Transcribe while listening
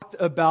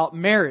about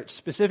marriage,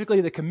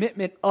 specifically the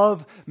commitment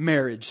of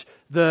marriage.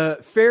 The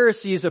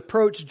Pharisees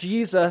approached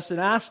Jesus and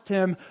asked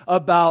him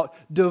about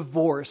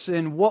divorce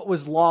and what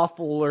was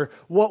lawful or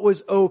what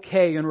was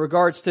okay in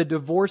regards to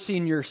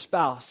divorcing your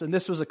spouse. And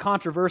this was a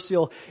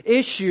controversial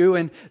issue,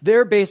 and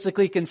they're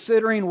basically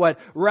considering what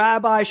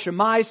Rabbi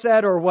Shammai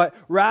said or what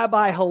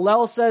Rabbi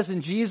Hillel says,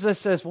 and Jesus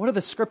says, what do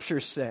the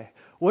scriptures say?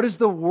 What does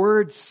the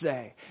Word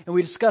say? And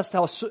we discussed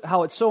how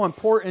it's so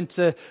important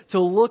to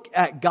look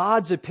at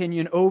God's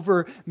opinion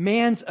over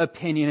man's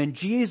opinion. And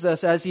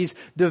Jesus, as He's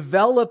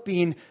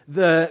developing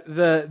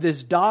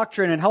this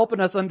doctrine and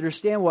helping us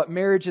understand what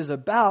marriage is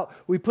about,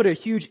 we put a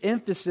huge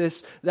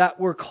emphasis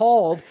that we're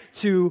called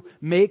to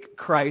make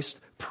Christ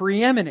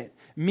preeminent.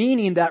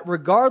 Meaning that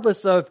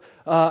regardless of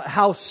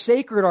how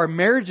sacred our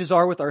marriages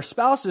are with our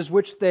spouses,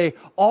 which they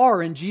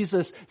are, and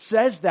Jesus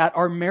says that,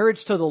 our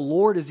marriage to the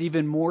Lord is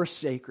even more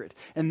sacred.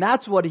 And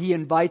that's what He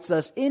invites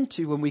us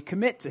into when we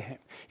commit to Him.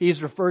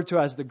 He's referred to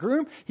as the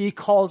groom. He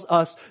calls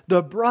us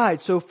the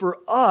bride. So for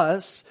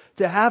us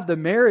to have the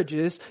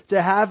marriages, to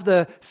have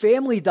the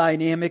family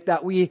dynamic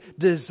that we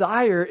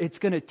desire, it's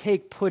going to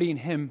take putting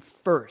Him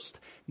first.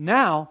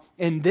 Now,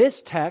 in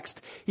this text,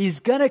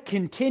 He's going to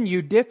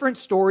continue, different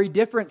story,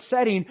 different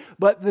setting,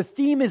 but the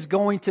theme is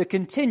going to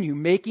continue,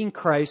 making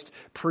Christ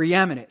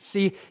preeminent.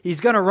 See, He's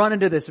going to run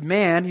into this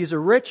man. He's a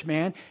rich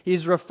man.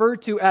 He's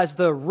referred to as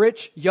the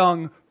rich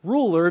young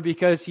ruler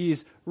because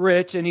he's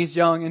rich and he's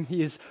young and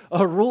he's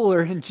a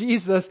ruler. And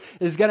Jesus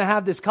is going to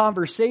have this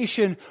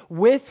conversation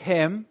with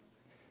him.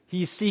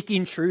 He's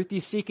seeking truth,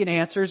 He's seeking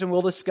answers, and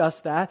we'll discuss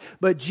that.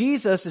 But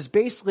Jesus is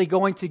basically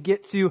going to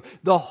get to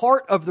the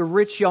heart of the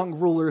rich young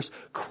ruler's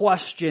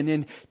question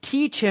and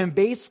teach him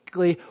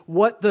basically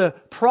what the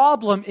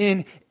problem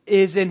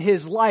is in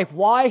his life,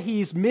 why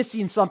he's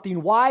missing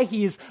something, why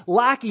he's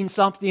lacking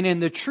something.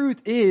 And the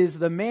truth is,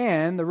 the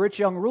man, the rich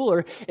young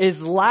ruler,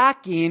 is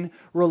lacking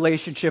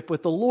relationship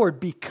with the Lord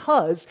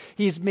because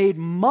he's made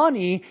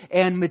money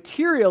and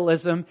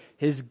materialism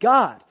his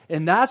God.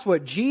 And that's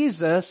what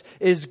Jesus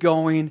is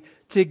going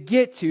to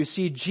get to.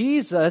 See,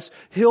 Jesus,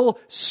 He'll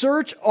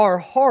search our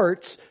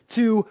hearts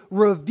to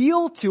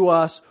reveal to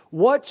us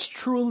what's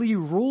truly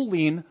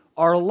ruling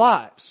our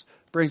lives.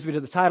 Brings me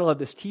to the title of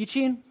this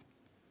teaching.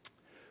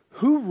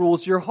 Who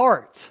rules your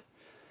heart?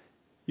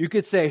 You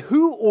could say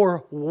who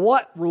or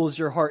what rules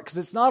your heart, because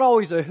it's not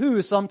always a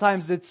who.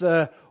 Sometimes it's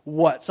a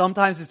what.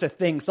 Sometimes it's a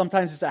thing.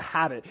 Sometimes it's a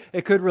habit.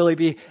 It could really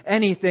be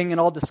anything, and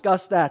I'll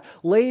discuss that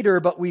later.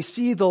 But we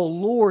see the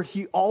Lord,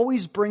 He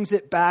always brings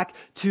it back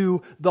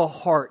to the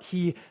heart.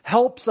 He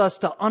helps us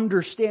to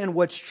understand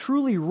what's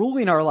truly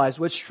ruling our lives,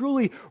 what's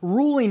truly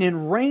ruling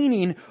and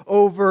reigning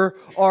over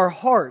our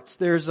hearts.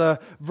 There's a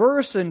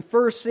verse in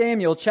 1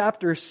 Samuel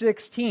chapter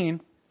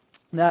 16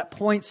 that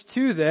points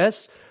to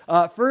this.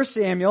 1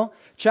 Samuel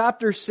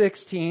chapter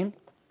 16.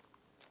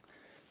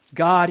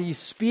 God, He's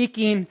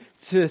speaking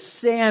to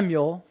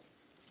Samuel,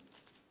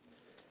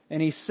 and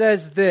He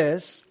says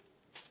this,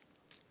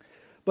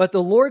 "But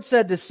the Lord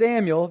said to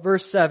Samuel,"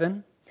 verse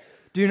 7,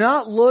 "Do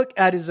not look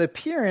at his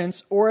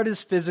appearance or at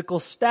his physical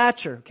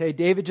stature." Okay,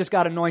 David just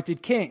got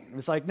anointed king.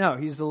 It's like, no,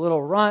 he's the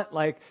little runt,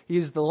 like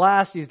he's the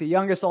last, he's the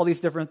youngest, all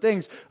these different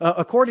things.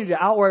 According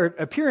to outward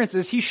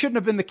appearances, he shouldn't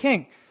have been the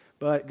king.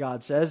 But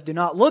God says, "Do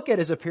not look at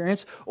his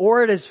appearance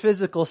or at his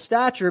physical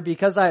stature,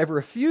 because I have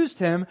refused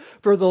him.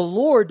 For the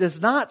Lord does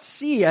not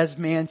see as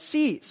man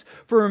sees.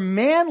 For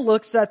man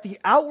looks at the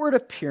outward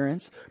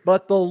appearance,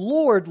 but the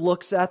Lord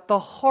looks at the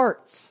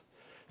heart."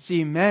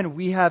 See, men,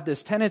 we have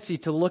this tendency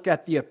to look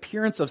at the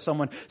appearance of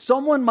someone.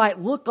 Someone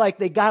might look like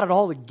they got it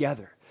all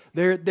together.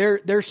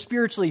 They're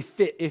spiritually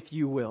fit, if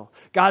you will.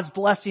 God's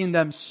blessing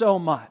them so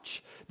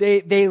much.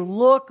 They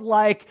look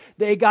like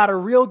they got a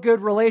real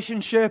good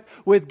relationship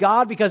with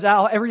God because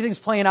everything's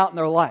playing out in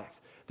their life.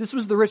 This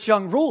was the rich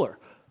young ruler.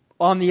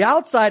 On the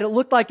outside, it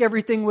looked like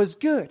everything was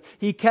good.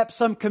 He kept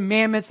some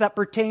commandments that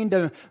pertained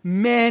to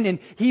men, and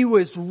he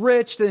was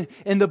rich.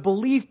 And the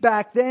belief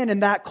back then in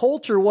that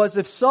culture was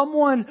if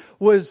someone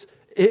was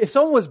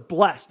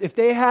blessed, if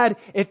they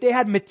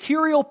had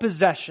material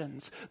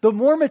possessions, the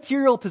more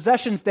material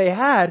possessions they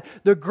had,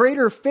 the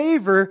greater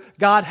favor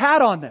God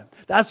had on them.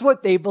 That's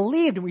what they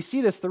believed. And we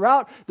see this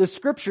throughout the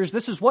scriptures.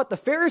 This is what the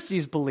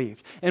Pharisees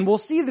believed. And we'll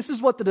see this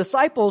is what the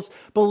disciples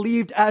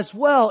believed as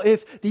well.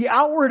 If the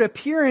outward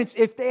appearance,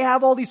 if they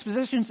have all these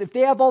positions, if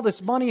they have all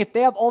this money, if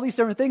they have all these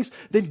different things,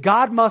 then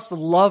God must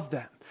love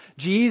them.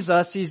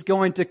 Jesus, He's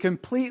going to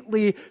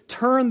completely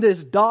turn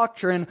this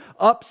doctrine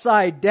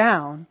upside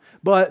down.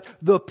 But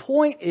the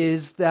point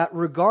is that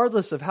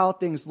regardless of how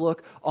things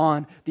look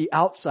on the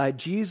outside,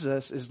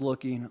 Jesus is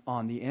looking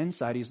on the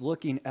inside. He's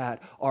looking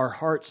at our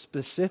hearts,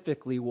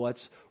 specifically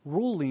what's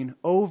ruling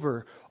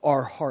over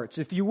our hearts.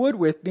 If you would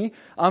with me,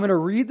 I'm going to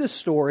read the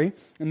story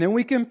and then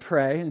we can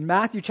pray. In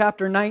Matthew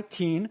chapter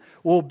 19,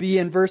 we'll be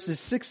in verses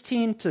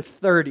 16 to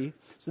 30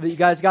 so that you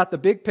guys got the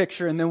big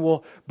picture, and then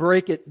we'll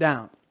break it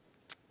down.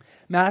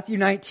 Matthew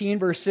 19,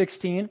 verse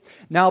 16.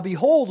 "Now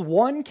behold,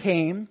 one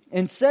came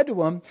and said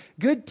to him,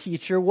 'Good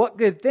teacher, what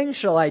good thing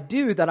shall I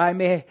do that I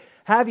may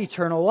have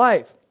eternal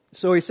life?'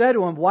 So he said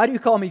to him, why do you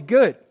call me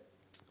good?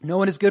 No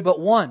one is good but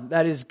one,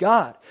 that is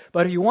God.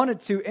 But if you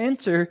wanted to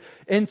enter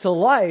into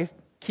life,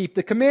 keep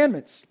the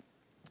commandments.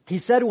 He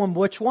said to him,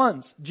 which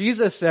ones?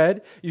 Jesus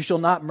said, you shall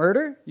not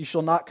murder, you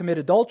shall not commit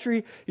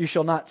adultery, you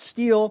shall not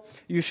steal,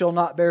 you shall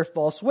not bear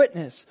false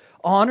witness.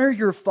 Honor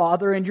your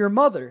father and your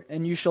mother,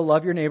 and you shall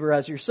love your neighbor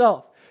as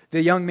yourself.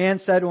 The young man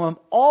said to him,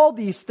 all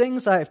these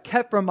things I have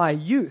kept from my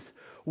youth.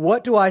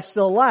 What do I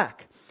still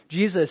lack?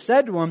 Jesus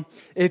said to him,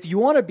 if you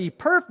want to be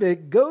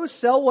perfect, go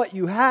sell what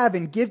you have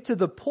and give to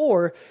the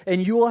poor,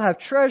 and you will have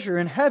treasure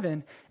in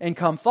heaven, and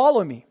come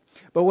follow me.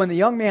 But when the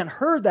young man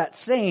heard that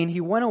saying, he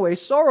went away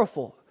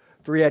sorrowful,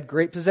 for he had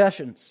great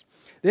possessions.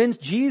 Then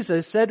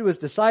Jesus said to his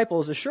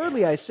disciples,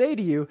 assuredly I say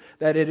to you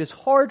that it is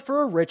hard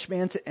for a rich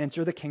man to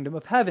enter the kingdom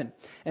of heaven.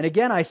 And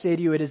again I say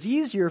to you, it is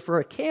easier for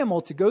a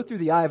camel to go through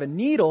the eye of a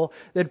needle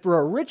than for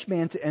a rich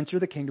man to enter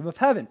the kingdom of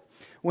heaven.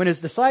 When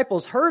his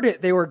disciples heard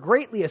it, they were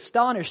greatly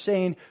astonished,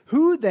 saying,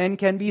 who then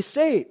can be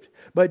saved?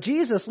 But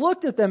Jesus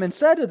looked at them and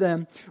said to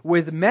them,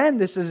 with men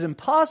this is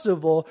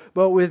impossible,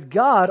 but with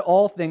God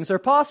all things are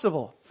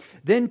possible.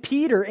 Then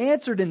Peter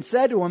answered and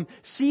said to him,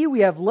 see,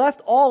 we have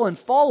left all and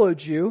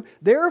followed you.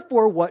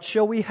 Therefore, what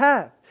shall we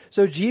have?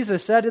 So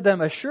Jesus said to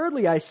them,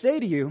 assuredly I say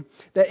to you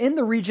that in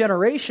the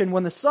regeneration,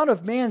 when the Son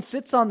of Man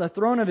sits on the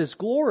throne of his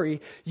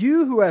glory,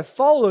 you who have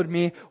followed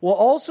me will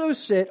also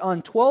sit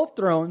on 12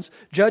 thrones,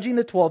 judging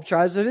the 12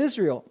 tribes of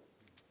Israel.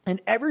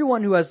 And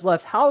everyone who has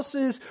left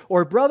houses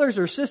or brothers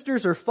or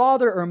sisters or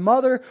father or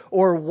mother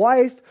or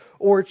wife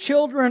or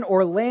children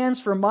or lands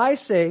for my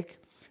sake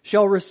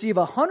shall receive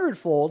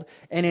 100-fold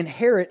and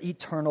inherit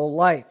eternal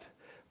life.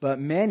 But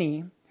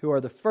many who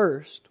are the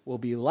first will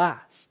be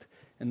last,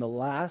 and the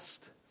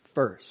last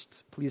first.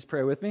 Please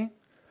pray with me.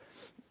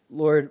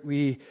 Lord,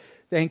 we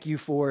thank you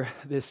for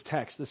this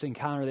text, this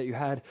encounter that you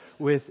had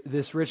with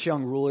this rich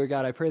young ruler.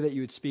 God, I pray that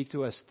you would speak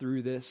to us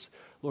through this.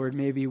 Lord,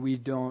 maybe we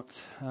don't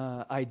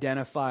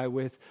identify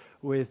with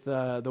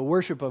the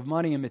worship of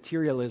money and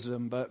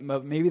materialism, but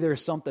maybe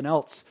there's something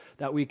else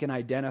that we can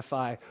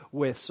identify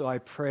with. So I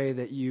pray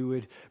that you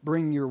would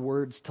bring your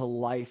words to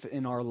life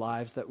in our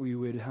lives, that we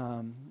would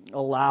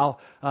allow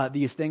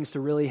these things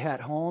to really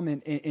hit home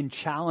and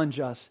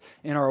challenge us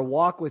in our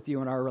walk with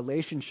you and our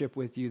relationship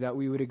with you, that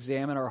we would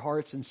examine our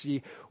hearts and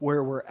see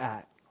where we're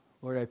at.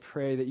 Lord, I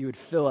pray that you would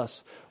fill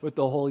us with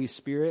the Holy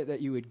Spirit,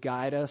 that you would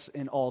guide us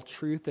in all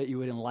truth, that you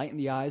would enlighten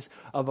the eyes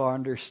of our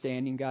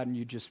understanding, God, and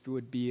you just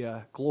would be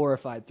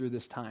glorified through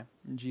this time.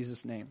 In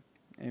Jesus' name,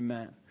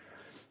 amen.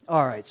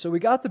 All right, so we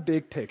got the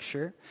big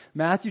picture.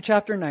 Matthew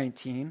chapter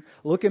 19,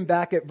 looking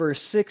back at verse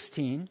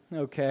 16,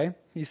 okay,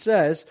 he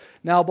says,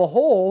 now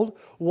behold,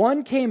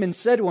 one came and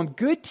said to him,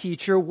 good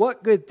teacher,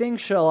 what good thing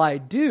shall I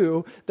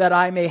do that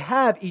I may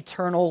have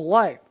eternal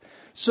life?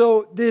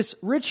 So this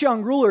rich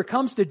young ruler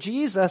comes to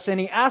Jesus and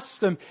he asks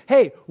him,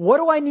 hey, what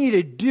do I need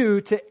to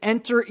do to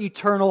enter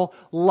eternal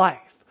life?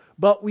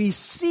 But we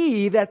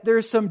see that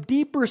there's some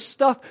deeper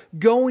stuff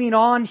going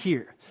on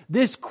here.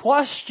 This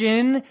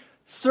question,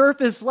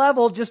 surface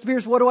level, just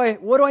appears, what do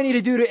I need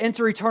to do to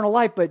enter eternal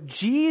life? But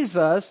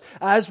Jesus,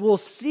 as we'll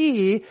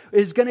see,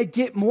 is going to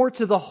get more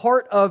to the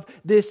heart of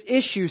this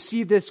issue.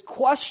 See, this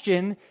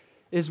question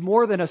is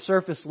more than a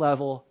surface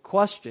level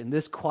question.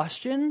 This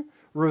question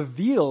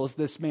reveals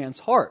this man's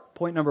heart.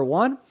 Point number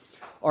one,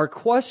 our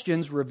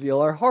questions reveal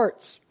our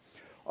hearts.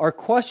 Our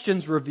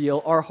questions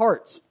reveal our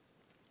hearts.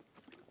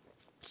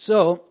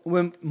 So,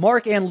 when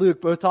Mark and Luke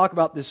both talk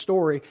about this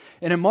story,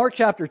 and in Mark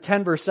chapter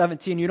 10 verse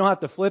 17, you don't have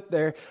to flip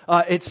there,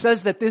 it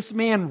says that this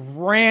man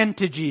ran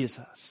to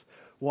Jesus.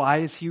 Why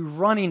is he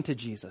running to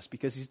Jesus?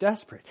 Because he's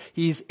desperate.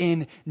 He's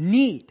in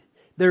need.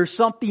 There's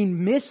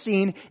something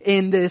missing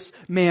in this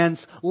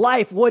man's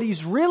life. What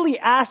he's really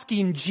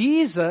asking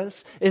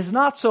Jesus is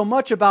not so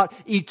much about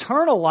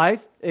eternal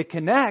life. It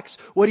connects.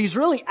 What he's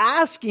really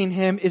asking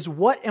him is,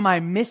 what am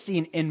I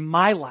missing in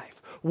my life?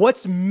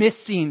 What's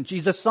missing?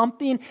 Jesus,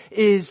 something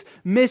is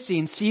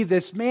missing. See,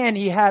 this man,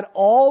 he had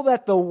all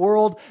that the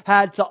world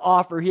had to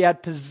offer. He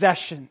had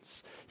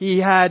possessions. He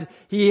had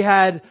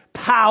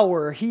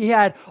power. He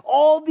had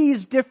all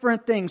these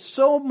different things,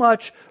 so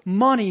much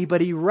money,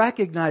 but he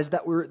recognized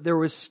that there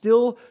was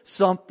still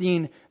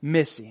something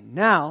missing.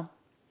 Now,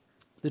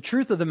 the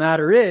truth of the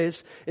matter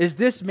is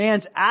this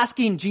man's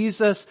asking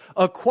Jesus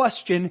a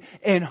question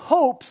in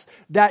hopes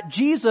that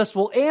Jesus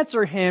will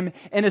answer him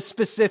in a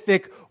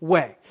specific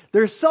way.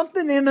 There's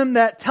something in him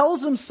that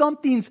tells him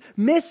something's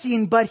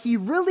missing, but he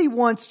really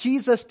wants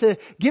Jesus to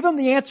give him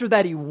the answer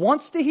that he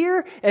wants to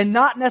hear and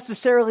not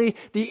necessarily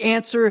the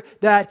answer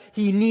that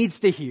he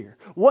needs to hear.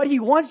 What he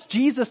wants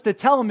Jesus to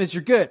tell him is,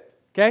 you're good.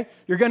 Okay?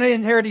 You're going to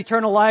inherit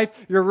eternal life.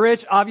 You're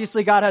rich.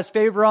 Obviously, God has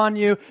favor on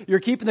you. You're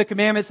keeping the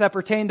commandments that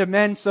pertain to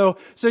men. So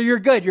you're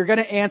good. You're going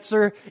to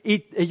enter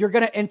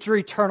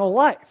eternal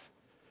life.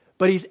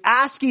 but he's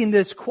asking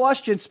this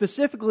question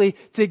specifically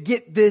to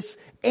get this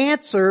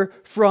answer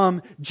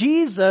from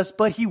Jesus,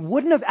 but he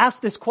wouldn't have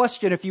asked this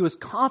question if he was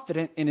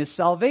confident in his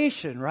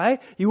salvation,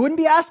 right? He wouldn't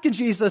be asking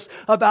Jesus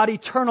about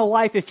eternal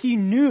life if he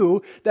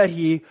knew that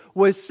he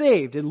was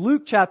saved. In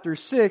Luke chapter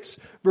 6,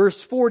 verse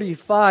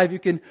 45, you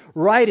can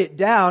write it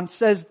down,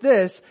 says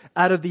this,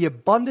 out of the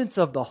abundance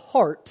of the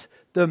heart,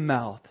 the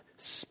mouth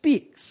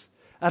speaks.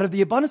 Out of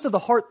the abundance of the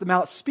heart, the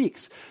mouth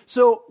speaks.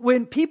 So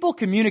when people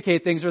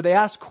communicate things or they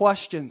ask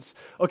questions,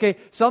 okay,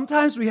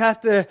 sometimes we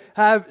have to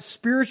have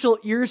spiritual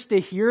ears to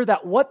hear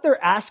that what they're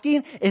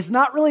asking is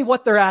not really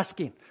what they're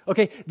asking.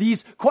 Okay,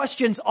 these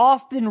questions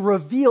often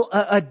reveal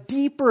a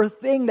deeper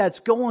thing that's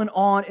going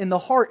on in the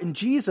heart, and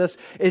Jesus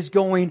is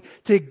going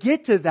to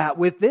get to that.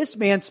 With this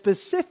man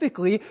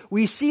specifically,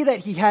 we see that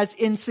he has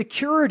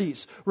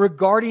insecurities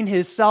regarding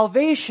his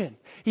salvation.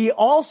 He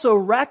also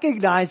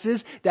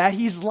recognizes that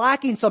he's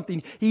lacking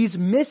something. He's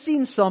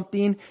missing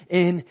something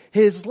in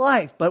his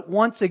life. But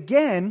once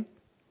again,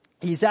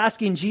 he's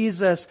asking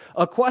Jesus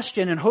a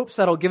question in hopes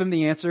that'll give him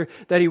the answer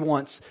that he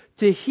wants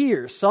to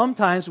hear.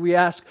 Sometimes we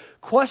ask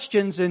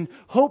questions in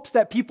hopes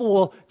that people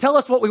will tell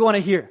us what we want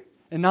to hear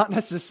and not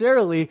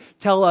necessarily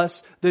tell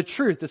us the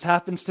truth. This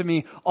happens to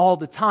me all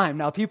the time.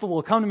 Now, people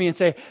will come to me and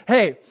say,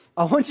 hey,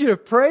 I want you to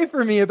pray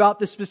for me about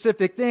this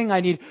specific thing. I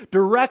need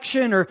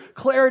direction or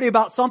clarity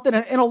about something.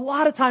 And a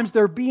lot of times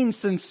they're being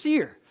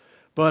sincere.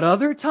 But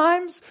other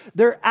times,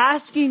 they're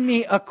asking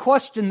me a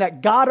question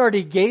that God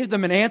already gave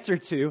them an answer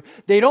to.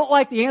 They don't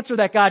like the answer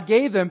that God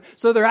gave them,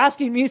 so they're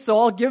asking me, so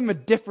I'll give them a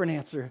different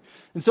answer.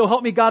 And so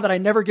help me God that I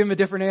never give them a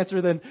different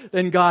answer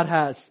than God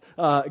has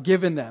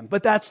given them.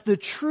 But that's the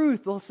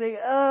truth. They'll say,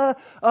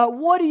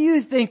 what do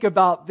you think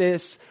about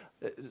this?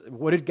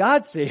 What did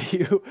God say to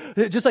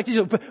you? Just like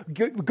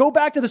go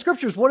back to the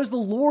scriptures. What does the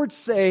Lord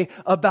say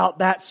about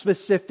that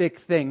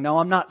specific thing? Now,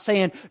 I'm not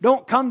saying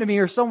don't come to me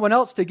or someone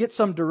else to get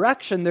some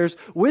direction. There's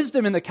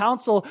wisdom in the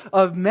counsel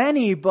of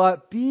many,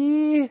 but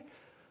be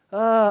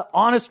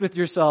honest with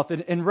yourself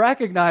and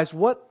recognize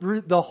what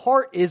the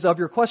heart is of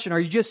your question.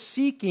 Are you just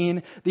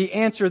seeking the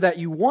answer that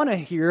you want to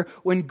hear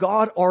when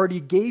God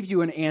already gave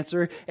you an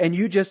answer and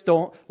you just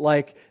don't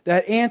like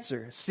that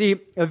answer? See,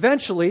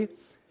 eventually,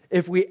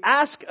 if we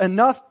ask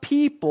enough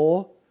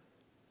people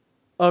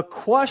a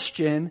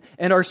question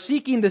and are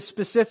seeking the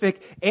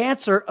specific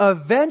answer,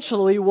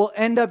 eventually we'll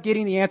end up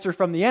getting the answer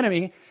from the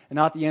enemy and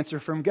not the answer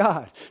from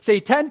God. Say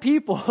 10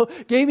 people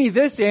gave me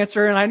this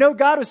answer and I know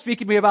God was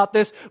speaking to me about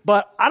this,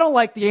 but I don't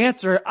like the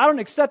answer. I don't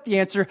accept the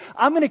answer.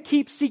 I'm going to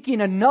keep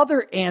seeking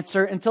another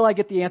answer until I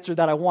get the answer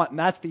that I want. And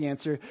that's the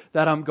answer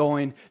that I'm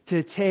going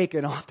to take.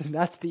 And often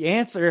that's the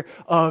answer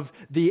of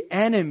the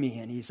enemy.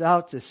 And he's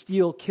out to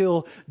steal,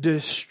 kill,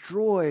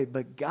 destroy.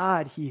 But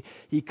God,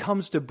 He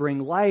comes to bring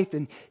life,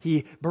 and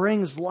He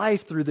brings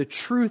life through the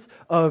truth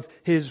of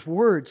His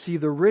word. See,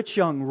 the rich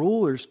young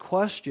ruler's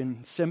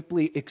question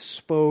simply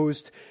exposed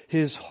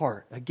his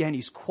heart. Again,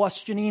 he's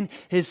questioning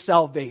his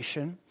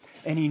salvation,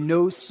 and he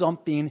knows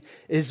something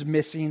is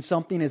missing,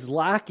 something is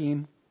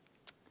lacking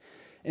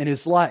in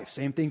his life.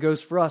 Same thing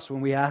goes for us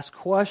when we ask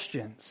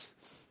questions.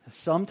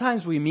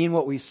 Sometimes we mean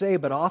what we say,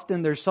 but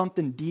often there's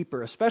something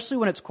deeper, especially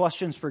when it's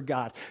questions for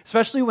God,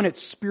 especially when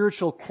it's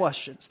spiritual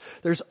questions.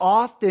 There's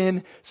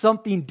often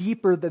something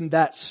deeper than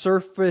that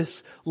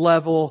surface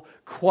level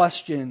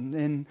question.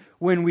 And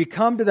when we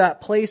come to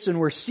that place and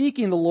we're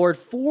seeking the Lord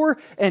for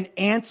an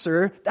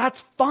answer,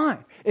 that's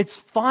fine. It's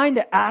fine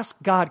to ask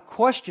God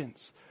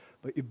questions,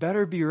 but you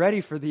better be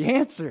ready for the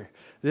answer.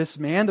 This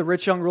man, the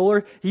rich young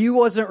ruler, he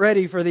wasn't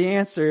ready for the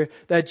answer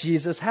that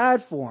Jesus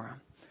had for him.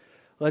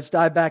 Let's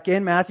dive back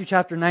in. Matthew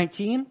chapter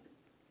 19,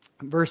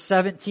 verse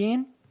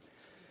 17.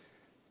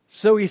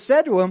 So he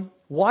said to him,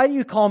 "Why do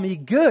you call me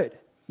good?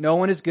 No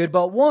one is good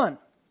but one.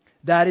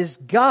 That is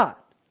God."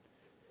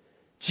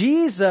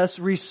 Jesus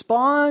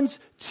responds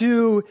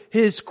to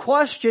his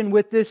question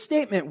with this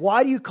statement,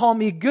 "Why do you call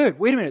me good?"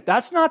 Wait a minute,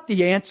 that's not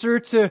the answer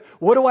to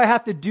what do I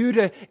have to do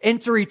to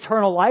enter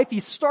eternal life.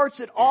 He starts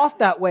it off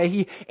that way.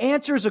 He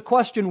answers a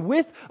question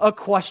with a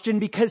question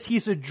because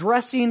he's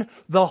addressing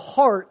the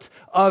heart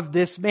of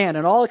this man.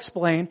 And I'll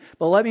explain,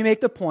 but let me make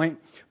the point.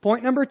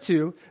 Point number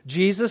 2,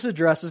 Jesus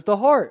addresses the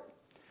heart.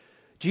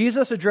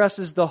 Jesus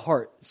addresses the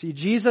heart. See,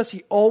 Jesus,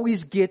 he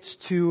always gets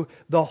to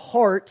the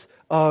heart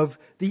of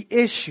the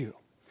issue.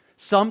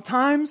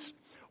 Sometimes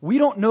we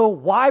don't know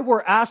why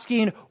we're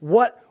asking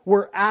what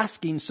we're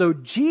asking. So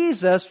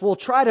Jesus will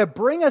try to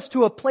bring us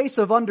to a place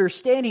of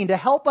understanding to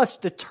help us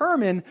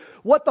determine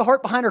what the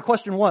heart behind our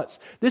question was.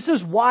 This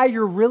is why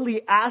you're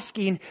really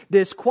asking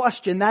this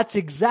question. That's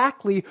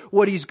exactly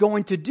what he's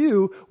going to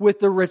do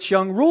with the rich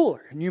young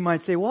ruler. And you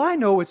might say, well, I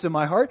know what's in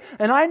my heart,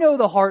 and I know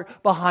the heart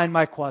behind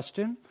my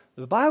question.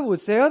 The Bible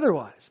would say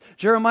otherwise.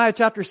 Jeremiah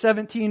chapter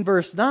 17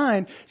 verse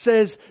 9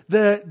 says,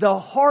 the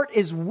heart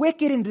is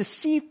wicked and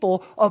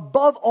deceitful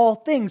above all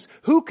things.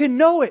 Who can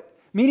know it?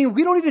 Meaning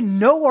we don't even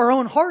know our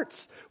own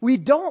hearts. We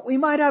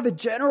might have a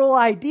general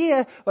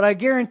idea, but I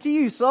guarantee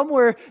you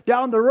somewhere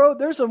down the road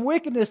there's some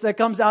wickedness that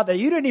comes out that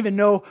you didn't even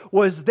know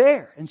was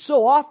there. And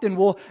so often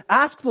we'll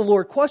ask the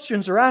Lord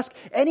questions or ask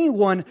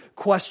anyone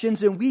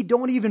questions and we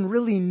don't even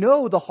really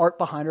know the heart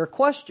behind our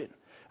question.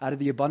 Out of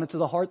the abundance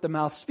of the heart, the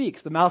mouth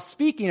speaks. The mouth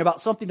speaking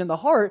about something in the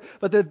heart,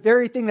 but the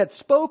very thing that's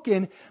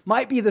spoken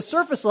might be the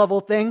surface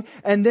level thing,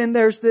 and then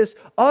there's this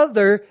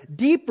other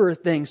deeper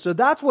thing. So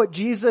that's what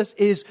Jesus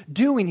is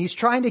doing. He's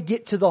trying to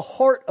get to the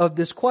heart of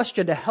this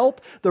question to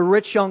help the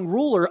rich young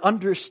ruler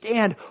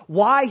understand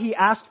why he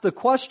asked the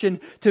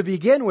question to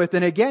begin with.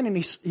 And again,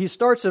 he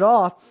starts it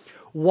off,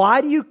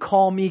 why do you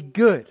call me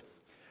good?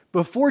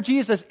 Before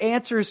Jesus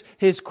answers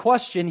his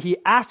question, he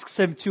asks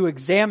him to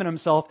examine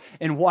himself,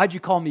 and why'd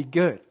you call me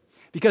good?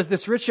 Because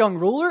this rich young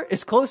ruler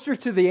is closer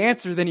to the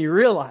answer than he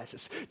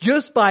realizes,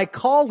 just by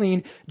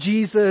calling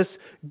Jesus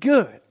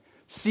good.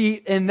 See,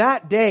 in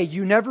that day,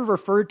 you never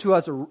referred to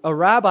as a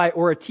rabbi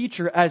or a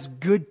teacher as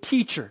good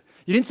teacher.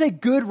 You didn't say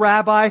good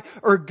rabbi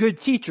or good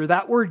teacher.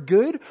 That word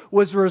good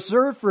was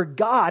reserved for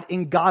God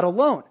and God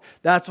alone.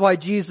 That's why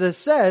Jesus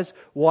says,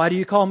 why do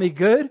you call me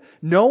good?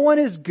 No one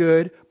is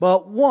good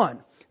but one.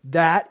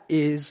 That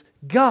is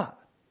God.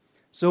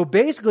 So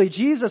basically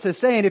Jesus is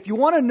saying if you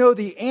want to know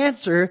the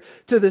answer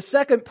to the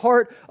second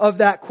part of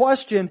that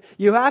question,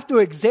 you have to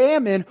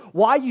examine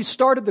why you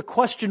started the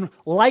question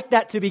like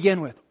that to begin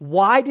with.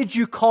 Why did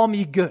you call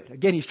me good?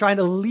 Again, he's trying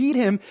to lead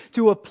him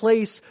to a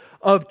place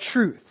of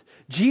truth.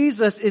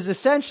 Jesus is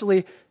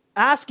essentially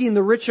asking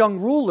the rich young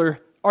ruler,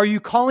 are you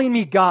calling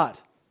me God?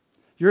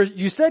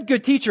 You said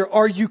good teacher,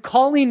 are you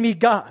calling me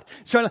God?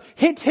 He's trying to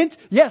hint,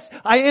 yes,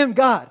 I am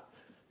God.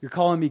 You're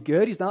calling me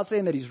good? He's not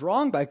saying that he's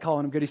wrong by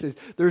calling him good. He says,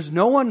 there's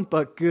no one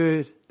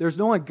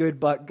good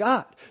but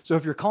God. So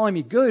if you're calling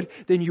me good,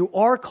 then you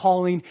are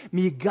calling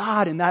me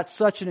God. And that's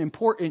such an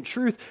important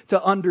truth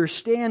to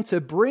understand, to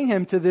bring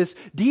him to this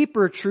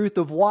deeper truth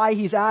of why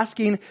he's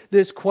asking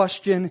this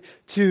question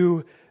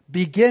to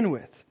begin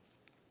with.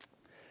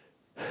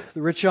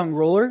 The rich young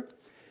ruler,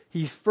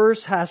 he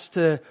first has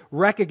to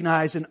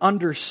recognize and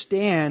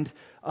understand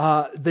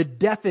the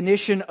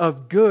definition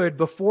of good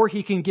before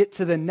he can get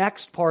to the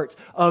next part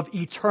of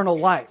eternal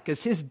life.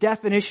 Because his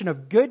definition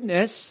of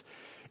goodness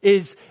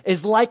is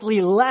likely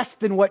less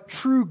than what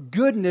true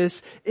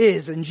goodness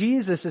is. And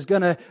Jesus is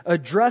going to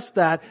address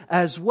that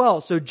as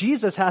well. So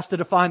Jesus has to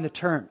define the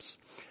terms.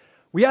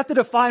 We have to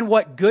define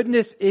what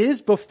goodness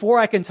is before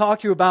I can talk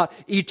to you about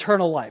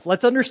eternal life.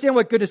 Let's understand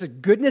what goodness is.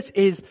 Goodness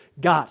is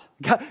God.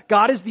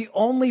 God is the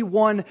only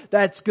one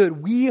that's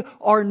good. We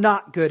are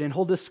not good. And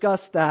he'll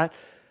discuss that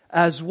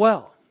as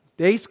well.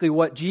 Basically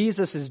what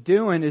Jesus is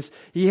doing is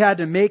he had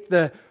to make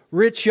the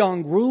rich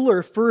young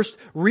ruler first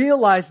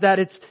realize that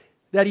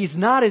he's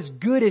not as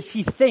good as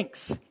he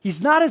thinks. He's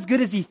not as good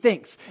as he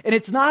thinks. And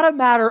it's not a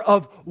matter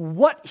of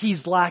what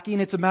he's lacking,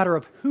 it's a matter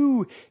of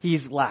who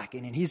he's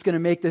lacking. And he's going to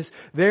make this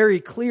very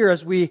clear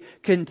as we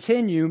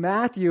continue.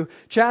 Matthew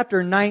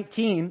chapter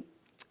 19,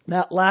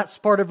 that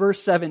last part of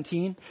verse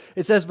 17,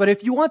 it says, but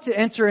if you want to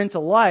enter into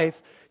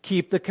life,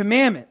 keep the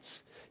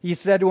commandments. He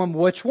said to him,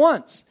 which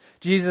ones?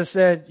 Jesus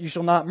said, you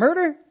shall not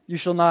murder, you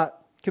shall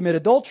not commit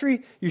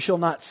adultery, you shall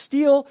not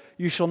steal,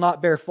 you shall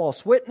not bear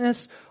false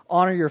witness,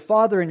 honor your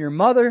father and your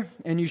mother,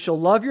 and you shall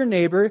love your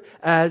neighbor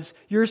as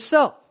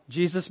yourself.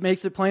 Jesus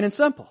makes it plain and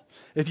simple.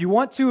 If you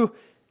want to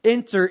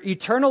enter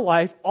eternal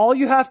life, all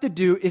you have to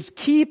do is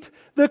keep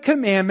the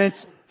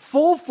commandments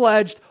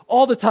full-fledged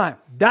all the time.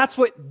 That's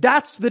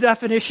the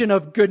definition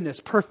of goodness,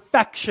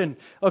 perfection.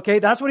 Okay,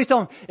 that's what he's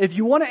telling them. If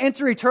you want to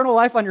enter eternal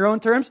life on your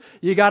own terms,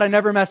 you gotta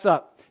never mess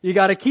up. You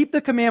gotta keep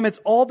the commandments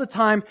all the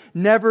time,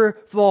 never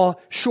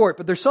fall short.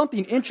 But there's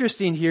something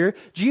interesting here.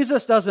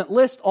 Jesus doesn't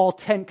list all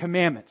 10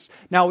 commandments.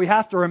 Now we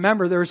have to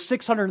remember there's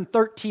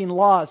 613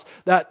 laws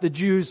that the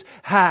Jews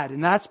had.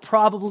 And that's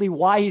probably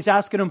why he's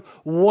asking them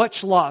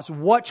which laws,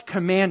 which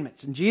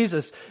commandments. And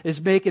Jesus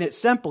is making it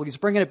simple. He's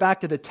bringing it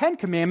back to the 10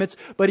 commandments,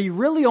 but he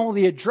really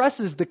only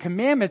addresses the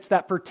commandments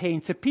that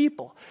pertain to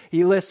people.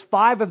 He lists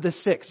 5 of the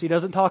 6. He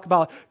doesn't talk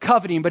about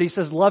coveting, but he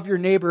says love your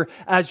neighbor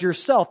as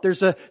yourself.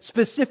 There's a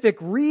specific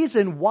reason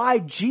why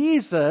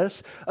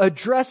Jesus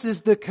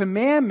addresses the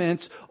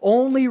commandments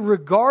only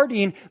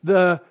regarding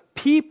the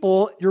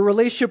people, your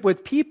relationship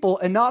with people,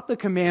 and not the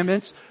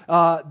commandments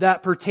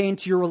that pertain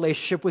to your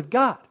relationship with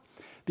God.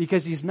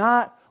 Because he's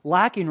not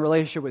lacking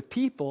relationship with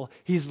people,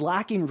 he's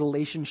lacking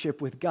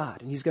relationship with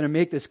God. And he's going to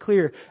make this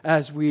clear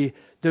as we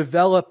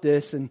develop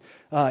this, and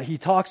he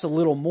talks a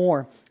little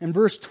more. In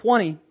verse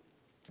 20,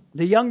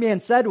 the young man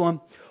said to him,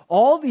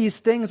 all these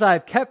things I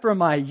have kept from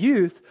my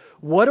youth,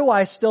 what do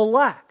I still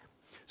lack?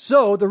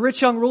 So the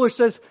rich young ruler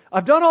says,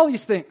 I've done all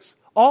these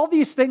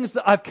things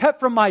that I've kept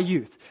from my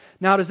youth.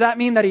 Now, does that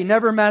mean that he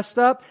never messed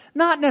up?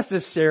 Not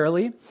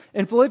necessarily.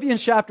 In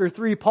Philippians chapter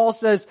 3, Paul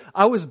says,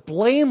 I was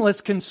blameless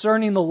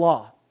concerning the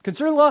law.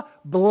 Concerning the law,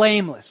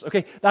 blameless.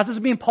 Okay, that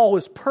doesn't mean Paul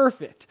was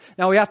perfect.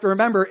 Now we have to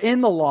remember,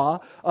 in the law,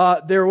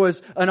 there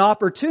was an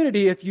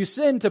opportunity, if you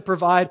sin, to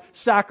provide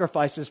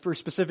sacrifices for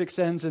specific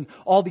sins and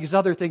all these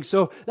other things.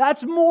 So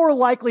that's more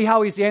likely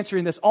how he's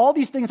answering this. All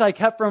these things I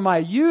kept from my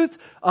youth.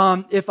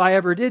 If I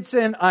ever did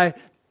sin, I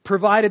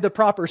provided the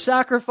proper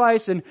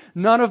sacrifice, and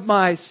none of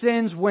my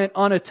sins went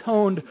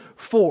unatoned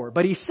for.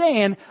 But he's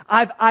saying,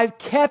 I've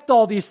kept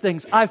all these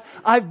things.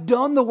 I've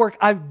done the work.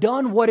 I've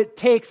done what it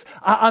takes.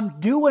 I'm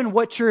doing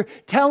what you're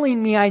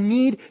telling me I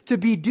need to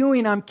be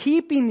doing. I'm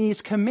keeping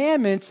these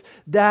commandments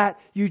that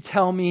you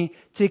tell me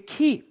to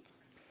keep.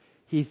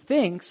 He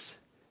thinks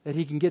that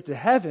he can get to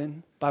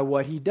heaven by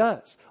what he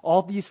does.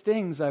 All these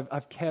things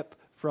I've kept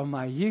from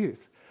my youth.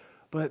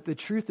 But the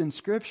truth in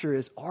Scripture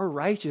is our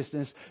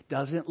righteousness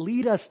doesn't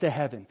lead us to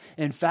heaven.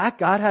 In fact,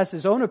 God has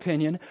His own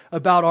opinion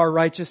about our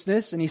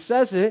righteousness, and He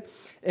says it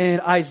in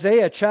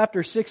Isaiah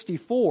chapter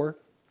 64.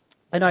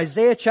 In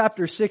Isaiah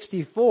chapter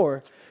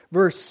 64,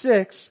 verse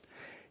 6,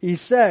 He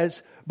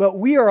says, "But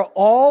we are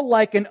all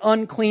like an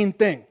unclean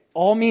thing."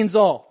 All means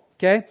all,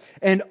 okay?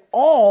 "And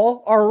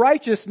all our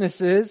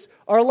righteousnesses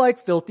are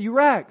like filthy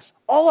rags."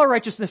 All our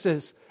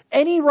righteousnesses.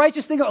 Any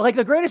righteous thing, like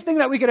the greatest thing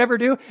that we could ever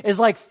do is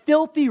like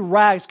filthy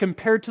rags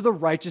compared to the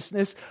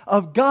righteousness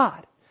of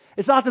God.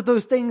 It's not that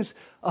those things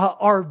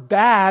are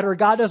bad or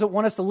God doesn't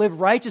want us to live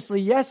righteously.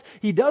 Yes,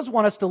 He does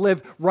want us to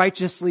live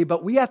righteously,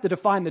 but we have to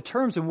define the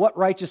terms of what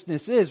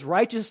righteousness is.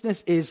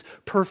 Righteousness is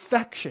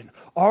perfection.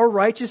 Our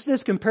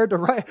righteousness compared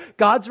to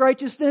God's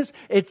righteousness,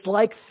 it's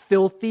like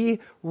filthy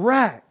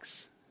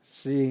rags.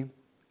 See,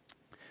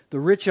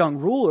 the rich young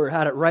ruler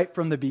had it right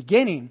from the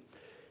beginning.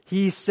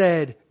 He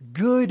said,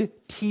 "Good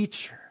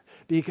teacher,"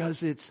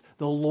 because it's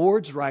the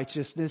Lord's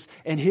righteousness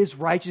and His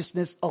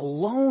righteousness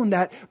alone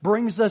that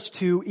brings us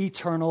to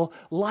eternal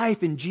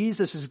life. And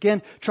Jesus is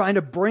again trying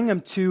to bring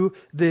him to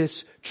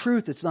this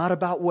truth. It's not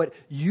about what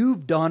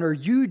you've done or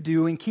you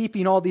do in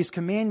keeping all these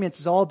commandments.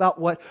 It's all about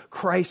what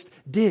Christ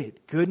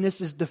did.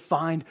 Goodness is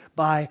defined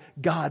by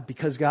God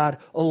because God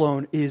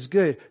alone is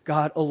good.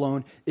 God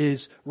alone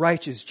is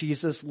righteous.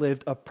 Jesus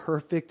lived a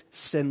perfect,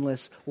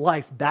 sinless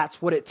life. That's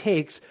what it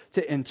takes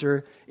to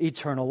enter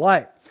eternal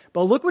life.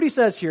 But look what he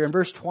says here in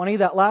verse 20,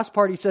 that last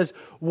part. He says,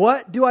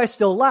 "What do I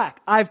still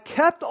lack? I've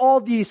kept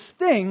all these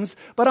things,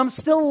 but I'm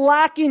still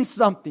lacking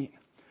something."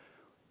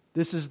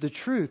 This is the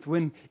truth.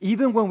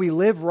 Even when we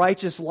live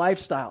righteous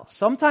lifestyles,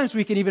 sometimes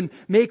we can even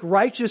make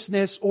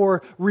righteousness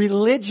or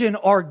religion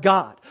our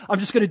God. I'm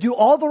just going to do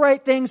all the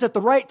right things at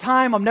the right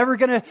time. I'm never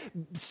going to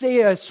say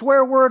a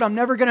swear word. I'm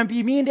never going to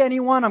be mean to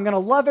anyone. I'm going to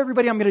love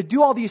everybody. I'm going to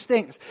do all these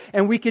things.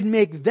 And we can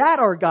make that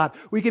our God.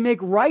 We can make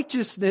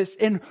righteousness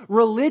and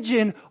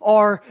religion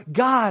our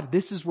God.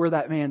 This is where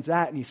that man's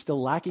at, and he's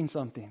still lacking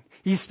something.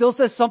 He still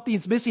says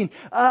something's missing.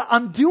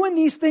 I'm doing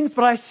these things,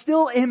 but I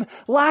still am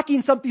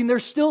lacking something.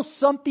 There's still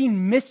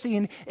something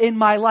missing in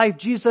my life.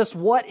 Jesus,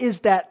 what is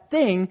that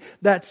thing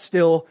that's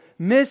still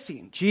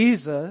missing?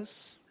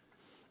 Jesus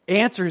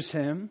answers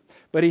him,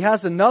 but he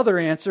has another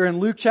answer in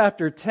Luke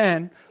chapter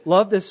 10.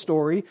 Love this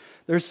story.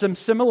 There's some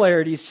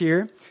similarities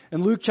here.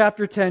 In Luke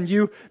chapter 10,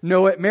 you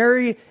know it.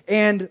 Mary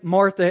and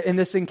Martha in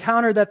this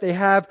encounter that they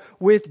have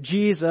with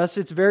Jesus.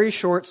 It's very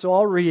short, so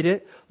I'll read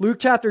it. Luke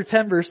chapter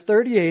 10, verse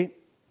 38.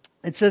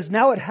 It says,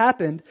 "Now it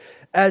happened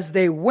as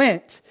they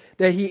went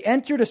that he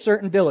entered a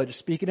certain village,"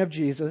 speaking of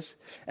Jesus,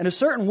 "and a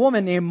certain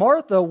woman named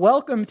Martha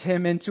welcomed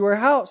him into her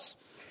house.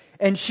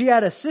 And she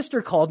had a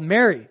sister called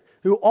Mary,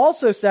 who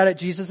also sat at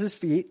Jesus'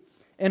 feet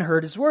and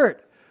heard his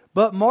word.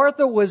 But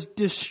Martha was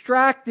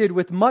distracted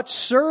with much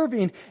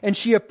serving, and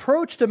she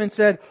approached him and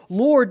said,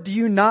 'Lord, do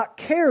you not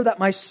care that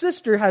my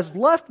sister has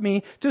left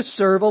me to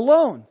serve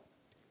alone?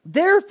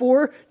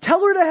 Therefore,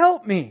 tell her to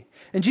help me.'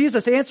 And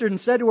Jesus answered and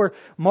said to her,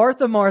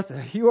 'Martha,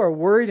 Martha, you are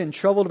worried and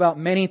troubled about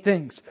many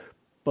things,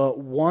 but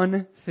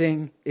one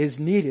thing is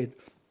needed.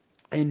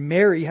 And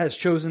Mary has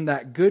chosen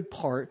that good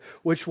part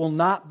which will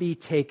not be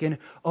taken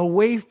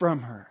away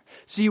from her.'"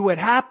 See what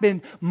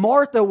happened?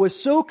 Martha was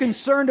so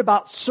concerned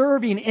about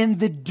serving and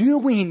the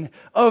doing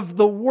of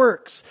the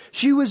works.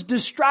 She was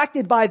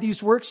distracted by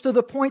these works to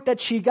the point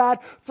that she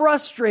got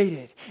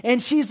frustrated.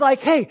 And she's like,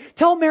 "Hey,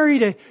 tell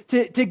Mary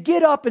to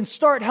get up and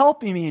start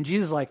helping me." And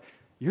Jesus is like,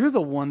 "You're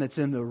the one that's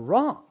in the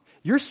wrong.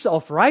 You're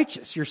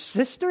self-righteous. Your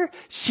sister,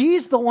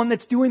 she's the one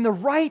that's doing the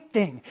right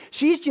thing.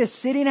 She's just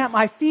sitting at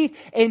my feet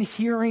and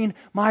hearing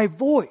my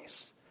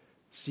voice."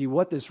 See,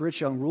 what this rich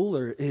young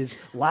ruler is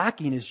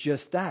lacking is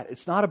just that.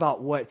 It's not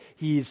about what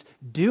he's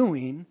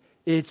doing.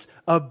 It's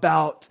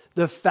about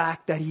the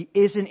fact that he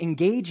isn't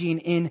engaging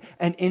in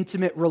an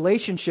intimate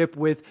relationship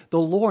with the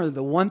Lord.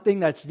 The one thing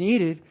that's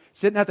needed,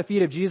 sitting at the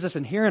feet of Jesus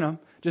and hearing him,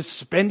 just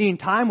spending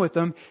time with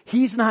him,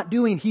 he's not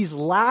doing. He's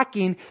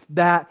lacking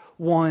that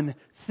one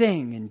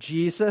thing. And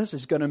Jesus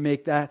is going to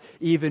make that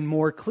even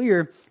more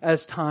clear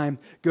as time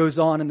goes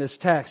on in this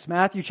text.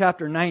 Matthew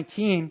chapter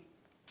 19,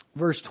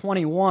 verse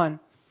 21.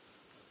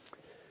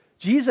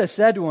 Jesus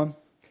said to him,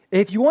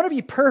 "If you want to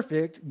be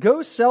perfect,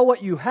 go sell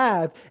what you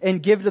have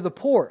and give to the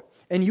poor,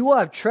 and you will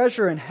have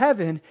treasure in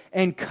heaven,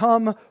 and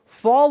come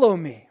follow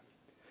me."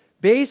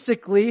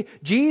 Basically,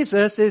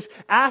 Jesus is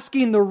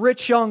asking the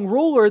rich young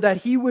ruler that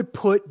he would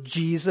put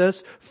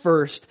Jesus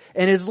first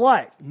in his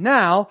life.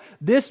 Now,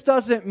 this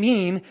doesn't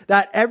mean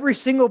that every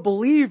single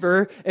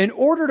believer, in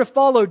order to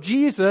follow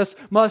Jesus,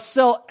 must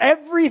sell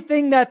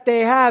everything that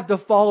they have to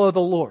follow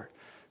the Lord.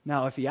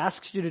 Now, if he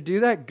asks you to do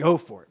that, go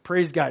for it.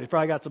 Praise God. He's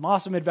probably got some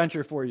awesome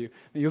adventure for you.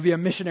 You'll be a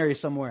missionary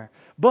somewhere.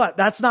 But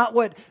that's not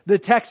what the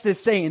text is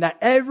saying, that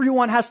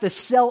everyone has to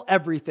sell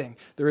everything.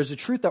 There is a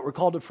truth that we're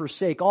called to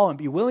forsake all and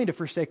be willing to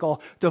forsake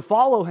all to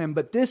follow him.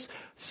 But this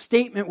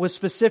statement was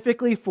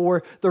specifically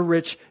for the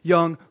rich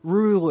young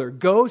ruler.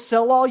 Go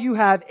sell all you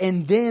have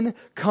and then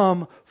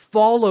come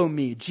follow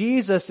me.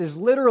 Jesus is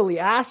literally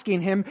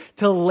asking him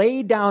to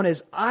lay down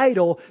his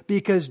idol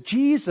because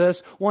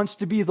Jesus wants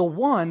to be the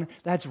one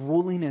that's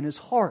ruling in his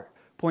heart.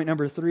 Point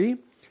number 3,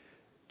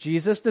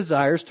 Jesus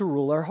desires to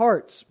rule our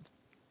hearts.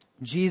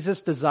 Jesus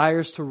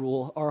desires to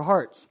rule our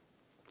hearts.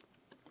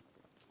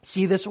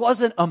 See, this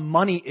wasn't a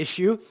money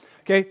issue,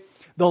 okay?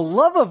 The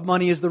love of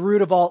money is the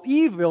root of all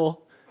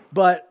evil,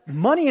 but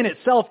money in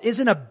itself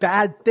isn't a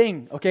bad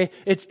thing, okay?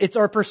 It's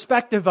our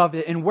perspective of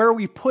it and where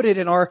we put it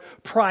in our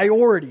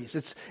priorities.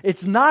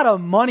 It's not a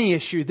money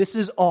issue. This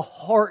is a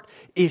heart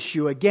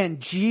issue. Again,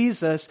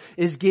 Jesus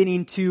is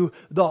getting to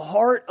the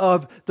heart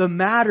of the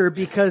matter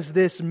because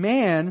this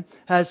man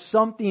has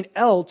something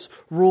else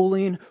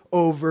ruling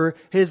over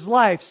his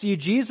life. See,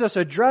 Jesus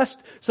addressed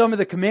some of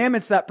the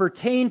commandments that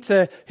pertain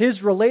to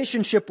his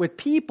relationship with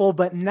people,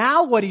 but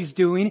now what he's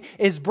doing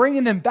is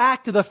bringing them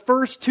back to the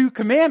first 2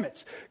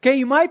 commandments. Okay,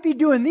 you might be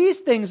doing these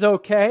things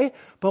okay,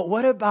 but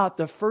what about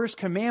the first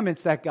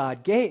commandments that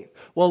God gave?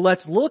 Well,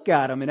 let's look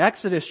at them. In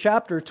Exodus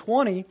chapter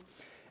 20,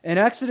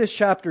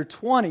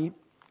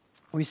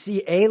 we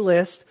see a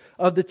list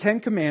of the 10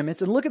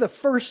 commandments, and look at the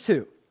first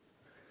 2.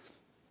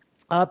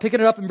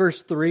 Picking it up in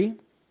verse 3.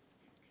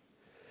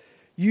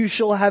 You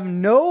shall have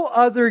no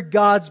other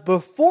gods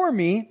before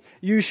me.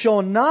 You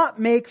shall not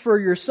make for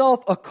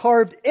yourself a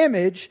carved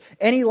image,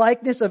 any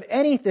likeness of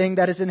anything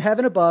that is in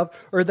heaven above,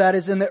 or that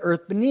is in the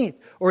earth beneath,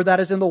 or that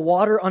is in the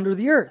water under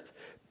the earth.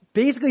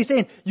 Basically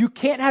saying, you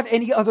can't have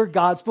any other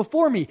gods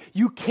before me.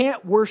 You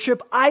can't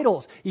worship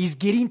idols. He's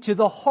getting to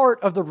the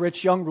heart of the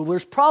rich young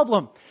ruler's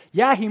problem.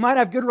 Yeah, he might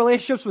have good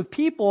relationships with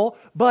people,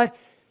 but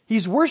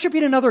he's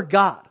worshiping another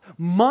god.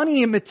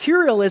 Money and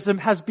materialism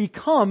has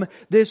become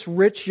this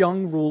rich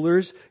young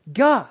ruler's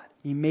god.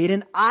 He made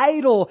an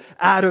idol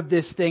out of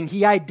this thing.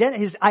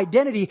 His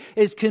identity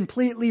is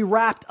completely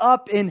wrapped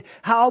up in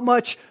how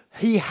much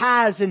he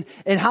has and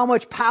how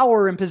much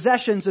power and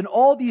possessions and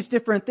all these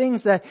different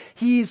things that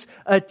he's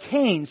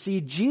attained. See,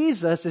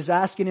 Jesus is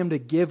asking him to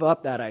give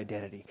up that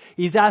identity.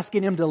 He's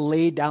asking him to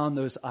lay down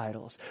those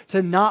idols,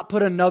 to not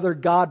put another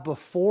god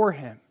before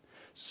him,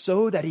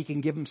 so that he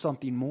can give him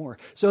something more,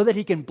 so that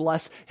he can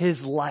bless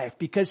his life,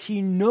 because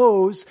he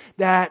knows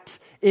that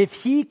if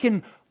he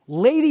can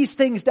lay these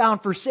things down,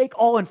 forsake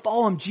all and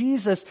follow him,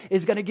 Jesus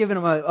is going to give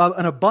him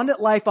an abundant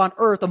life on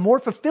earth, a more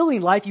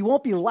fulfilling life. He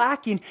won't be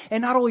lacking.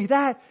 And not only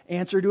that,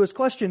 answer to his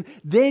question,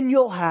 then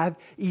you'll have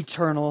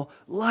eternal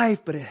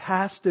life. But it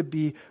has to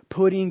be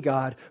putting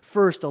God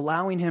first,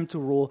 allowing him to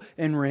rule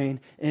and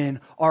reign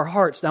in our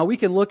hearts. Now we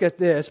can look at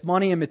this,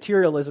 money and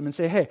materialism, and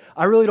say, hey,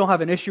 I really don't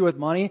have an issue with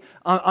money.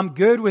 I'm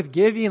good with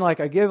giving, like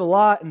I give a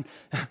lot, and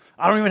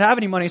I don't even have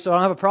any money, so I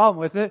don't have a problem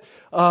with it.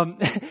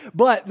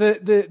 But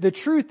the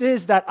truth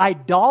is that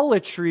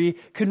idolatry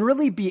can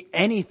really be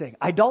anything.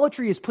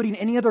 Idolatry is putting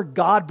any other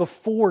god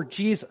before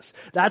Jesus.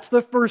 That's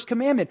the first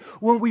commandment.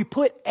 When we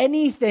put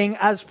anything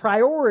as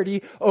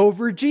priority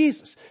over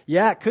Jesus.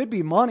 Yeah, it could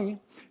be money.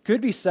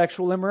 Could be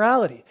sexual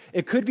immorality.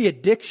 It could be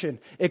addiction.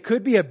 It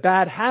could be a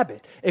bad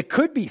habit. It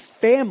could be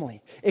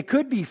family. It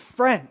could be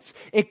friends.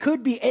 It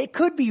could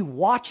be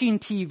watching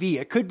TV.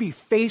 It could be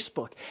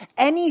Facebook.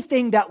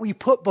 Anything that we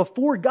put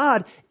before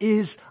God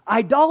is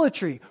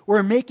idolatry.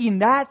 We're making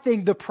that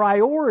thing the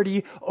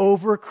priority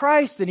over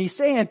Christ. And he's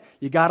saying,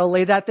 you gotta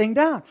lay that thing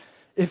down.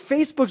 If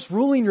Facebook's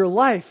ruling your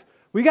life,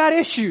 we got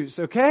issues,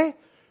 okay?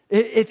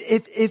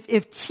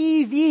 If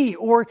TV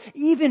or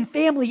even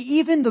family,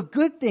 even the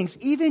good things,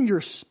 even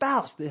your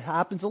spouse, that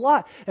happens a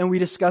lot. And we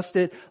discussed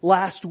it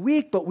last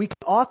week, but we can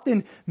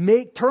often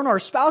turn our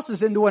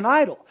spouses into an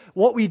idol.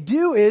 What we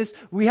do is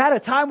we had a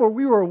time where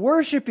we were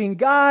worshiping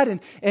God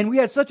and we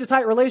had such a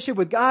tight relationship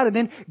with God, and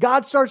then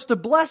God starts to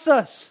bless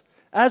us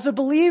as a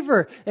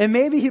believer. And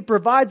maybe he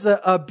provides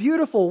a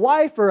beautiful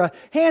wife or a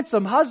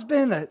handsome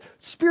husband that's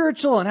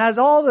spiritual and has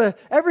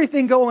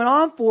everything going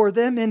on for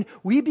them. And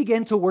we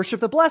begin to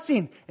worship the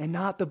blessing and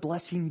not the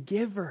blessing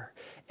giver.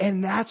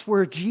 And that's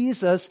where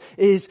Jesus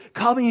is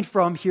coming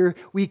from here.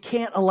 We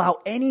can't allow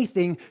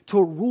anything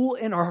to rule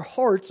in our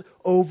hearts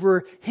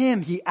over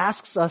him. He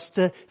asks us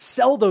to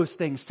sell those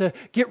things, to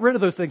get rid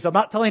of those things. I'm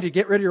not telling you to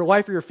get rid of your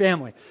wife or your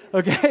family.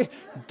 Okay?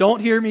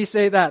 Don't hear me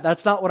say that.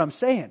 That's not what I'm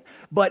saying.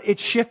 But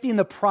it's shifting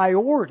the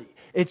priority.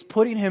 It's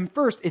putting Him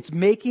first. It's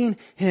making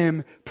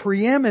Him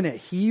preeminent.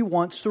 He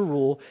wants to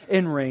rule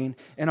and reign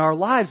in our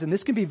lives. And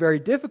this can be very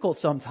difficult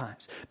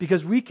sometimes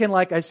because we can,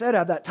 like I said,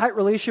 have that tight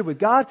relationship with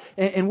God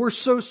and we're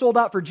so sold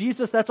out for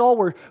Jesus. That's all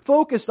we're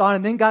focused on.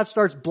 And then God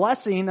starts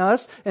blessing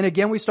us. And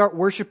again, we start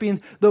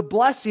worshiping the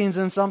blessings,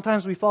 and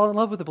sometimes we fall in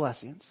love with the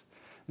blessings.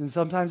 And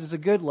sometimes it's a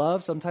good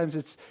love. Sometimes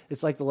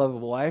it's like the love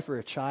of a wife or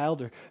a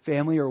child or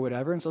family or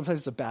whatever. And sometimes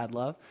it's a bad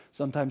love.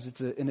 Sometimes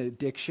it's an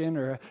addiction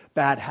or a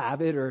bad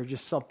habit or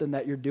just something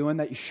that you're doing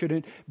that you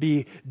shouldn't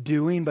be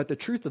doing. But the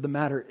truth of the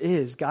matter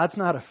is God's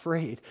not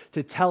afraid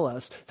to tell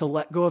us to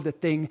let go of the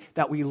thing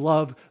that we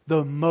love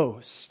the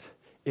most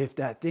if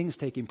that thing's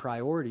taking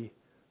priority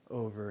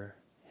over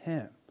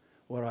Him.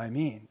 What do I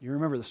mean? You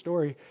remember the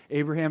story,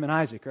 Abraham and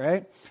Isaac,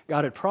 right?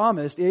 God had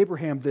promised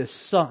Abraham this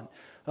son,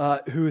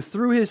 who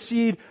through his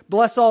seed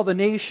bless all the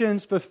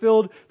nations,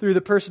 fulfilled through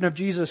the person of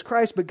Jesus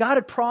Christ. But God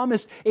had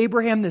promised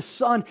Abraham this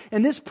son,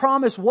 and this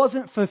promise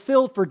wasn't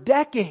fulfilled for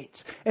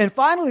decades. And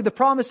finally the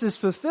promise is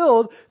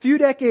fulfilled. A few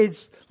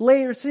decades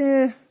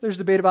later, there's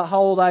debate about how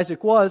old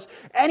Isaac was.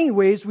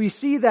 Anyways, we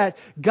see that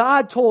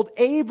God told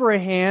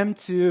Abraham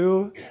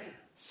to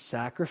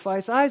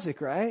sacrifice Isaac,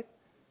 right?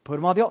 Put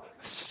him on the altar.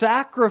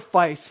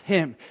 Sacrifice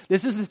him.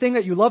 This is the thing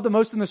that you love the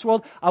most in this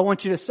world. I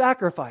want you to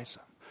sacrifice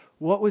him.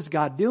 What was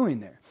God doing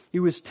there? He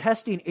was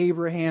testing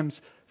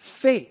Abraham's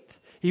faith.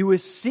 He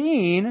was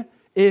seeing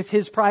if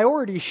his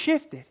priorities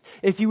shifted,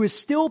 if he was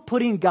still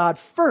putting God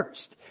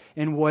first.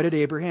 And what did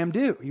Abraham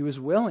do? He was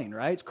willing,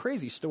 right? It's a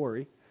crazy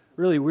story.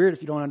 Really weird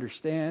if you don't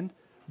understand.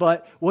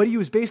 But what he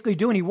was basically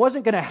doing, he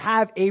wasn't going to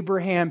have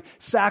Abraham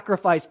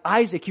sacrifice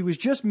Isaac. He was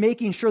just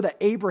making sure that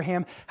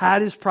Abraham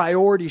had his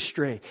priorities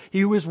straight.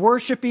 He was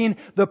worshiping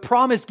the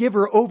promise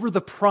giver over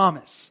the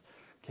promise.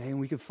 Okay, and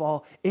we could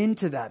fall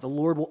into that. The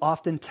Lord will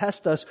often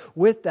test us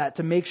with that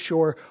to make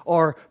sure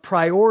our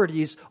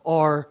priorities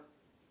are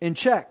in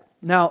check.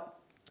 Now,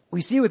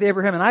 we see with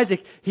Abraham and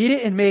Isaac, he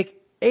didn't make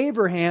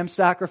Abraham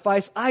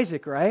sacrifice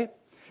Isaac, right?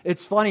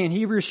 It's funny, in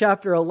Hebrews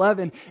chapter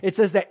 11, it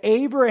says that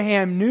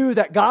Abraham knew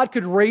that God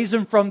could raise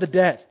him from the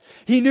dead.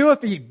 He knew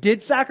if he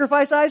did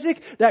sacrifice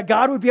Isaac, that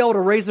God would be able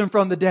to raise him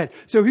from the dead.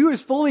 So he was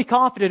fully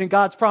confident in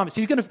God's promise.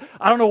 I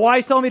don't know why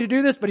He's telling me to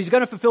do this, but He's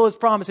going to fulfill His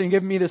promise and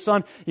give me this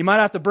son. You might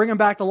have to bring him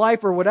back to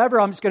life or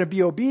whatever. I'm just going to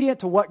be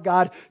obedient to what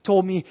God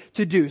told me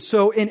to do.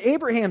 So in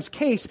Abraham's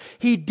case,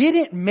 he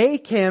didn't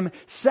make him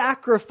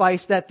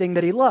sacrifice that thing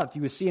that he loved. He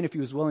was seeing if he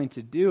was willing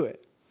to do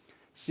it.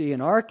 See, in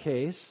our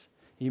case,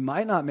 He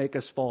might not make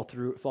us follow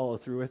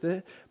through with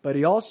it, but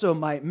He also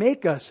might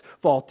make us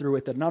fall through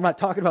with it. And I'm not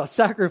talking about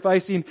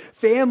sacrificing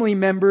family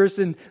members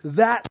in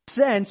that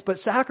sense, but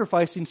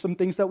sacrificing some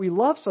things that we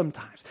love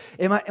sometimes.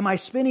 Am I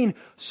spending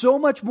so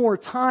much more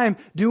time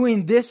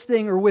doing this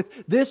thing or with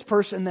this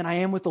person than I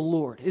am with the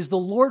Lord? Is the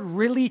Lord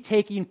really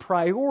taking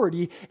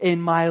priority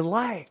in my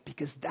life?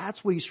 Because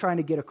that's what He's trying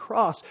to get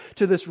across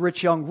to this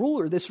rich young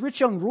ruler. This rich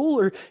young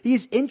ruler,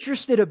 he's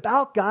interested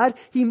about God.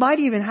 He might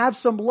even have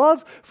some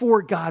love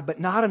for God, but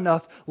not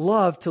enough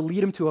love to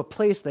lead him to a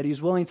place that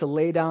he's willing to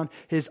lay down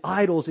his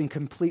idols and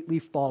completely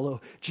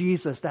follow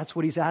Jesus. That's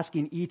what He's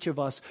asking each of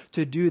us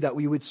to do, that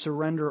we would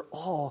surrender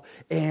all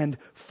and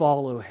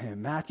follow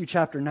Him. Matthew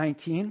chapter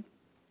 19,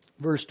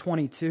 verse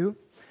 22.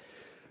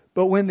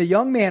 But when the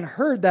young man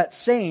heard that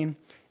saying,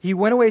 he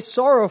went away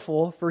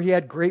sorrowful, for he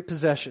had great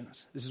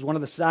possessions. This is one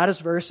of the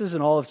saddest verses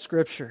in all of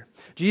Scripture.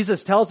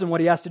 Jesus tells him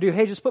what he has to do.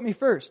 Hey, just put me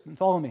first and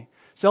follow me.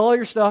 Sell all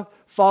your stuff,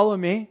 follow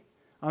me.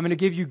 I'm going to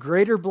give you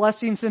greater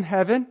blessings in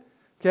heaven.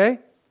 Okay?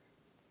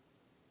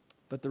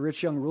 But the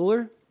rich young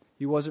ruler,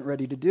 he wasn't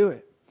ready to do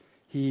it.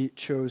 He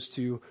chose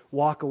to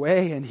walk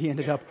away, and he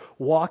ended up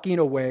walking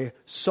away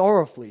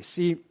sorrowfully.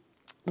 See,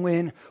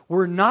 when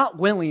we're not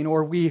willing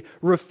or we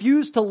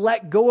refuse to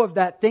let go of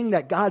that thing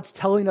that God's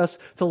telling us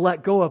to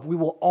let go of, we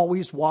will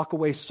always walk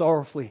away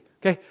sorrowfully.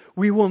 Okay?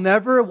 We will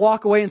never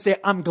walk away and say,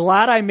 I'm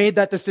glad I made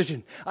that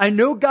decision. I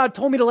know God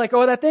told me to let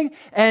go of that thing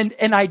and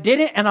I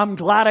didn't, and I'm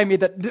glad I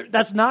made that.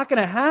 That's not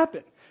going to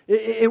happen.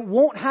 It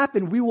won't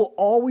happen. We will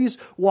always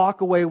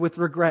walk away with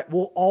regret.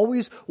 We'll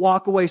always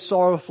walk away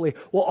sorrowfully.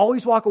 We'll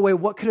always walk away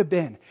what could have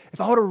been. If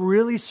I would have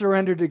really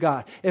surrendered to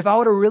God, if I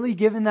would have really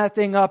given that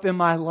thing up in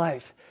my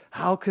life,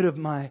 how could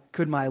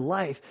my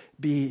life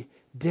be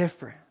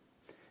different?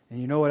 And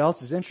you know what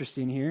else is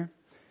interesting here?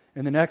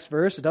 In the next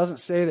verse, it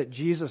doesn't say that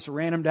Jesus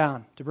ran him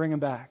down to bring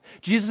him back.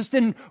 Jesus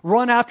didn't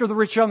run after the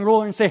rich young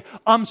ruler and say,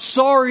 I'm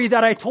sorry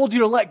that I told you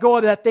to let go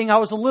of that thing. I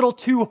was a little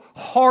too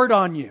hard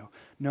on you.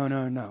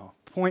 No.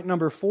 Point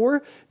number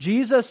 4,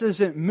 Jesus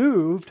isn't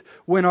moved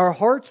when our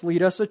hearts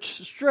lead us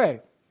astray.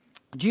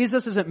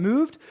 Jesus isn't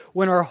moved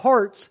when our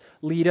hearts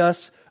lead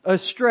us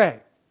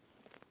astray.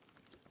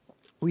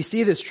 We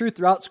see this truth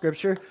throughout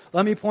Scripture.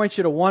 Let me point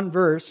you to one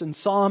verse in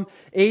Psalm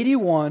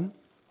 81.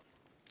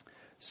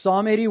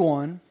 Psalm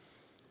 81,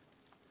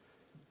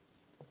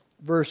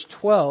 verse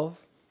 12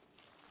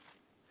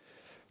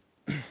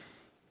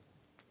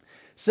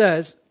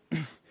 says,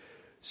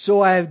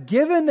 So I have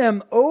given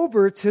them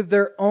over to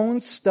their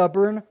own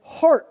stubborn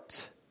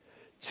heart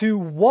to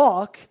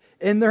walk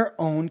in their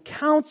own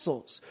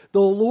counsels.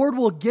 The Lord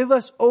will give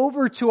us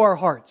over to our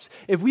hearts.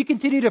 If we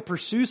continue to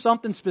pursue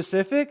something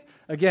specific,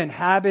 again,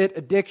 habit,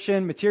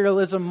 addiction,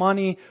 materialism,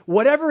 money,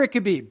 whatever it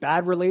could be,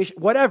 bad relation,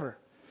 whatever.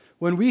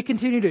 When we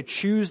continue to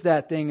choose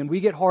that thing and we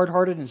get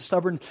hard-hearted and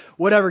stubborn,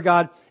 whatever,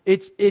 God,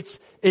 it's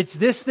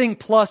this thing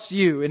plus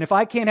you. And if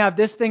I can't have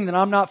this thing, then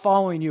I'm not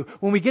following you.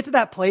 When we get to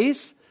that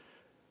place,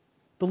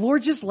 the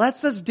Lord just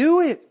lets us do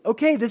it.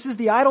 Okay, this is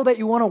the idol that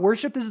you want to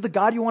worship. This is the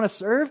God you want to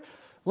serve.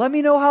 Let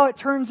me know how it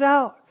turns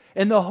out.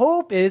 And the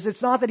hope is,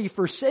 it's not that He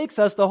forsakes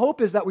us. The hope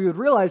is that we would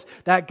realize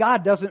that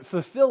God doesn't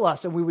fulfill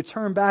us and we would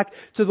turn back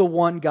to the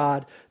one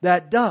God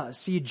that does.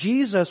 See,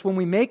 Jesus, when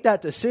we make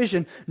that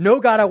decision, no,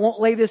 God, I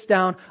won't lay this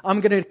down. I'm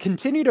going to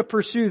continue to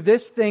pursue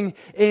this thing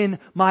in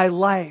my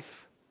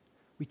life.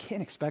 We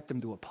can't expect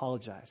Him to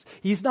apologize.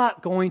 He's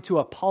not going to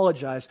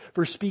apologize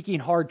for speaking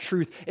hard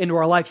truth into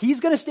our life. He's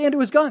going to stand to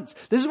His guns.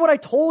 This is what I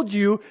told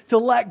you to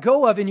let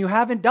go of and you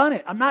haven't done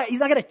it. He's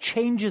not going to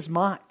change His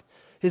mind.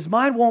 His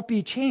mind won't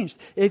be changed.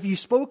 If you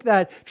spoke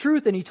that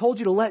truth and He told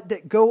you to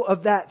let go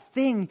of that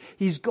thing,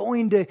 He's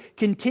going to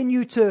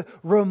continue to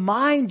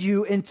remind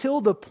you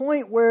until the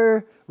point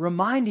where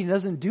reminding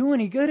doesn't do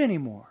any good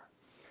anymore.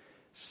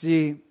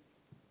 See,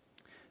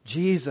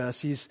 Jesus,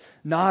 He's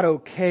not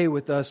okay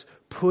with us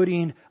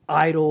putting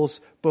idols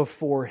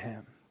before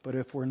Him. But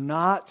if we're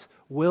not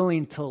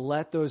willing to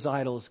let those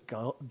idols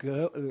go,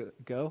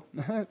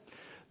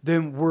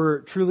 then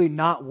we're truly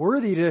not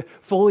worthy to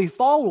fully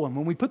follow Him.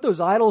 When we put those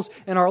idols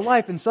in our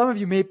life, and some of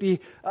you may be,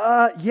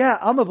 yeah,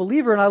 I'm a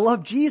believer and I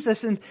love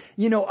Jesus and,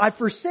 I've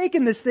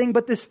forsaken this thing,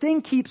 but this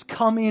thing keeps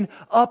coming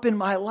up in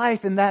my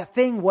life, and that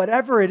thing,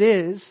 whatever it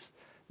is,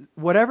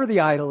 whatever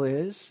the idol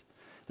is,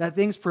 that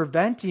thing's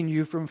preventing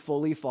you from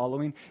fully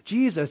following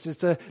Jesus.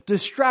 It's a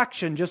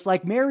distraction, just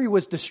like Mary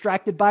was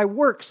distracted by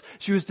works.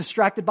 She was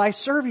distracted by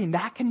serving.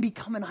 That can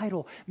become an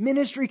idol.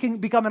 Ministry can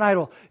become an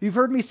idol. You've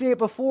heard me say it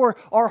before.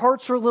 Our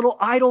hearts are little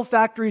idol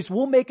factories.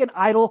 We'll make an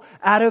idol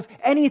out of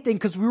anything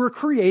because we were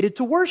created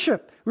to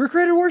worship. We were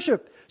created to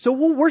worship. So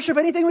we'll worship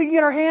anything we can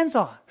get our hands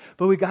on.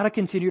 But we got to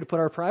continue to put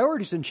our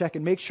priorities in check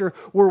and make sure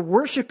we're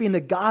worshiping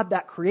the God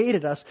that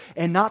created us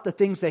and not the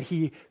things that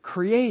He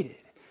created.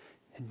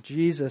 And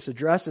Jesus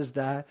addresses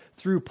that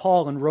through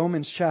Paul in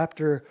Romans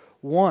chapter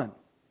 1.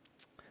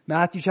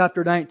 Matthew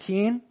chapter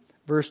 19,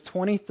 verse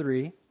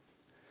 23.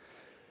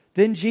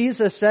 Then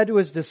Jesus said to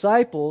His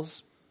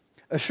disciples,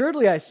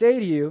 "Assuredly I say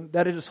to you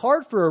that it is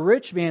hard for a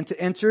rich man to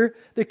enter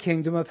the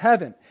kingdom of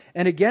heaven.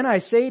 And again I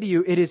say to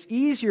you, it is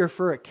easier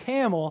for a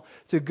camel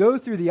to go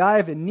through the eye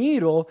of a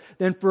needle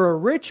than for a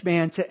rich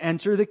man to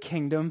enter the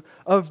kingdom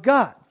of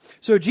God."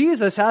 So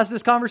Jesus has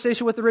this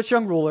conversation with the rich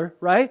young ruler,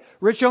 right?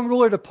 Rich young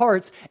ruler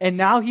departs, and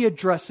now He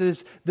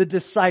addresses the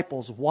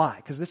disciples. Why?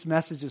 Because this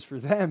message is for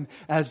them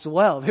as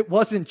well. It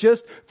wasn't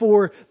just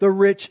for the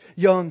rich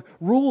young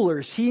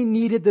rulers. He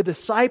needed the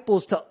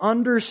disciples to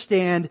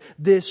understand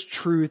this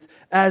truth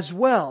as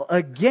well.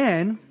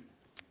 Again,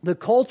 the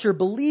culture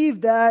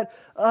believed that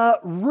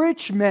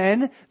rich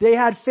men, they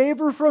had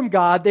favor from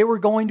God, they were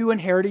going to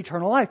inherit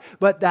eternal life.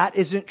 But that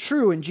isn't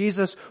true. And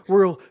Jesus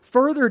will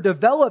further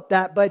develop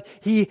that, but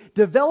He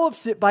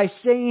develops it by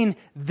saying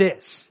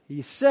this.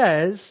 He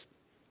says,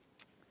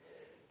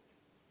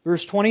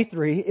 verse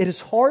 23, "It is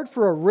hard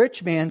for a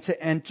rich man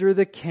to enter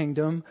the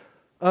kingdom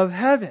of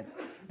heaven."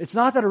 It's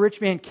not that a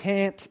rich man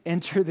can't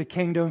enter the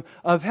kingdom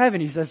of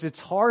heaven. He says it's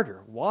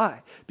harder.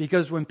 Why?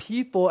 Because when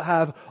people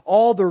have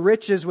all the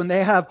riches, when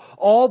they have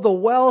all the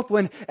wealth,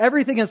 when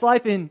everything in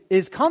life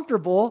is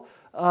comfortable,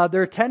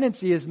 their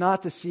tendency is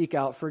not to seek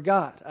out for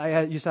God.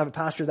 I used to have a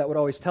pastor that would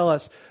always tell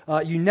us,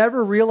 you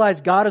never realize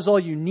God is all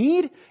you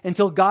need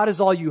until God is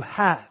all you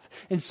have.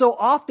 And so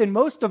often,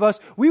 most of us,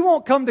 we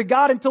won't come to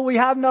God until we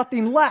have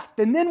nothing left.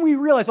 And then we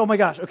realize, oh my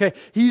gosh, okay,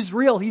 He's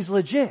real, He's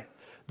legit.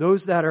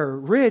 Those that are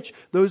rich,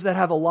 those that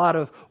have a lot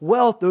of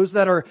wealth, those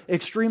that are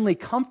extremely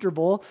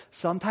comfortable,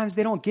 sometimes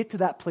they don't get to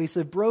that place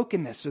of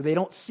brokenness, so they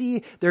don't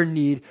see their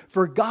need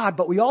for God.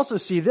 But we also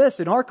see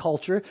this in our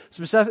culture,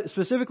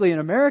 specifically in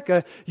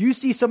America. You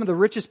see some of the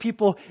richest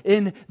people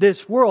in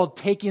this world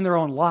taking their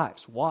own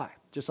lives. Why?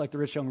 Just like the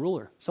rich young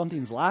ruler.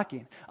 Something's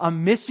lacking.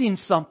 I'm missing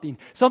something.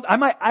 I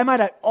might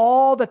have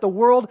all that the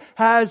world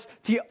has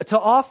to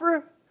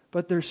offer,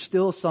 but there's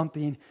still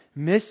something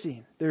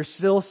missing. There's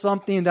still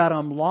something that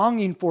I'm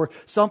longing for,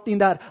 something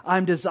that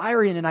I'm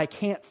desiring, and I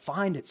can't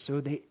find it, so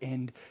they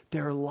end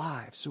their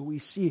lives. So we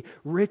see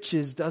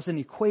riches doesn't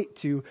equate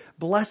to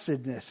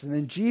blessedness. And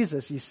then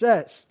Jesus, He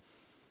says,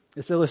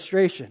 this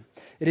illustration,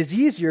 it is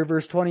easier,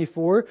 verse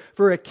 24,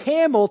 for a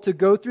camel to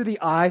go through the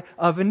eye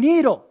of a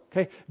needle.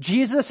 Okay,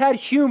 Jesus had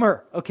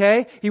humor.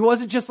 Okay, He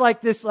wasn't just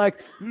like this, yes,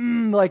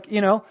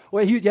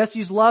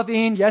 He's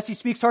loving, yes, He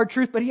speaks hard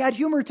truth, but He had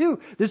humor too.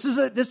 This was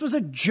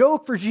a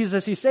joke for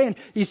Jesus. He's saying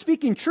He's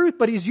speaking truth,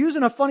 but He's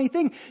using a funny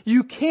thing.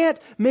 You can't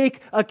make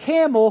a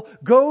camel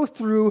go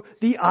through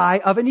the eye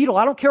of a needle.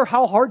 I don't care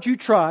how hard you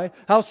try,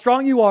 how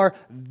strong you are,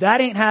 that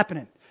ain't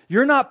happening.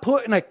 You're not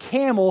putting a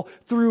camel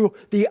through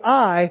the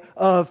eye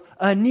of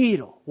a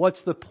needle.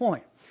 What's the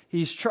point?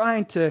 He's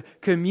trying to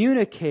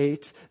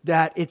communicate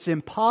that it's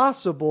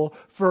impossible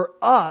for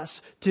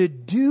us to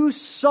do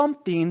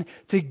something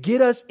to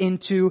get us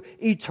into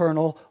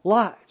eternal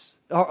lives.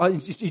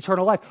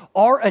 Eternal life.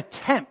 Our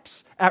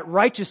attempts at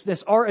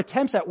righteousness, our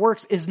attempts at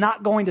works is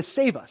not going to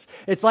save us.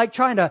 It's like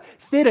trying to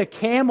fit a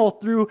camel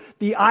through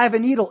the eye of a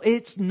needle.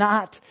 It's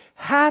not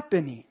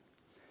happening.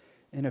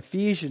 In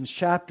Ephesians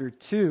chapter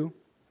 2,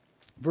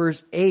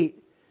 verse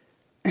 8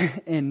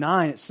 and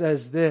 9, it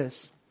says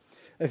this.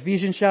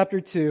 Ephesians chapter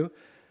 2,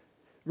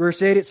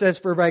 verse 8, it says,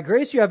 "For by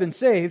grace you have been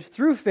saved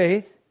through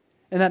faith,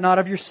 and that not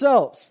of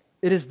yourselves.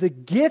 It is the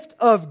gift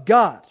of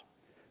God,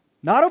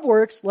 not of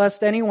works,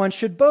 lest anyone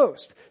should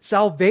boast."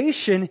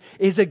 Salvation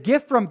is a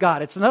gift from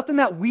God. It's nothing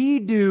that we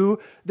do,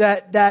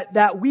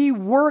 that we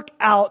work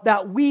out,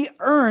 that we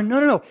earn.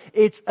 No.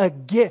 It's a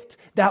gift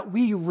that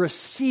we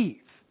receive.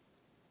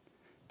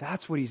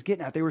 That's what he's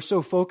getting at. They were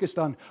so focused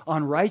on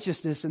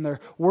righteousness and their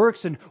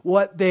works and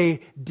what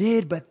they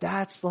did, but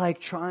that's like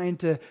trying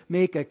to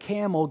make a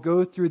camel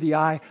go through the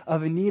eye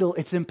of a needle.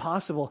 It's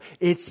impossible.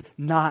 It's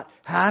not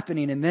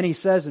happening. And then he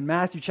says in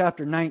Matthew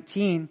chapter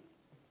 19,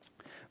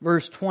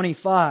 verse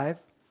 25,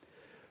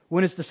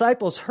 when his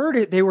disciples heard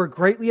it, they were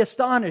greatly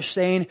astonished,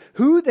 saying,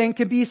 "Who then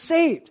can be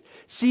saved?"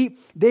 See,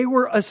 they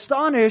were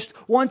astonished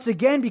once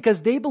again because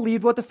they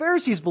believed what the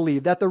Pharisees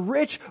believed, that the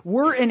rich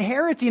were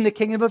inheriting the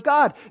kingdom of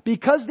God.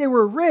 Because they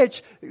were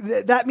rich,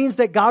 that means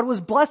that God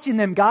was blessing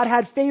them. God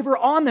had favor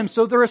on them,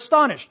 so they're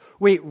astonished.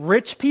 Wait,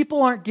 rich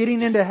people aren't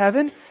getting into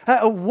heaven?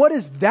 What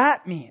does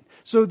that mean?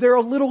 So they're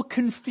a little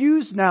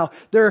confused now.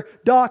 Their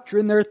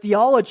doctrine, their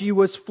theology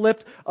was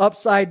flipped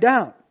upside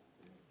down.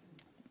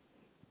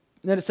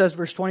 And then it says,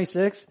 verse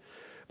 26,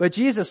 "But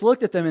Jesus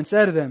looked at them and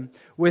said to them,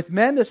 'With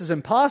men this is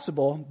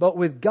impossible, but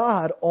with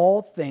God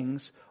all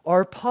things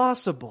are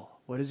possible.'"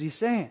 What is he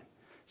saying?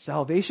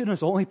 Salvation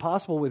is only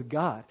possible with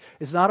God.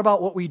 It's not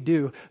about what we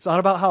do. It's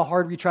not about how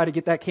hard we try to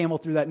get that camel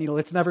through that needle.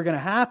 It's never going to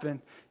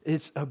happen.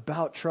 It's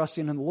about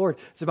trusting in the Lord.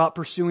 It's about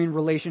pursuing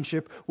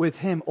relationship with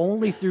Him.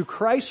 Only through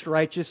Christ's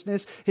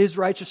righteousness, His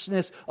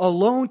righteousness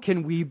alone,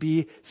 can we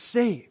be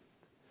saved.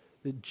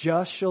 The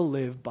just shall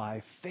live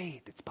by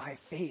faith. It's by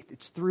faith.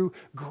 It's through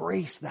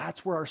grace.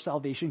 That's where our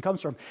salvation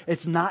comes from.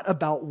 It's not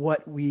about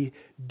what we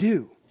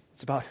do.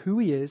 It's about who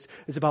He is.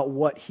 It's about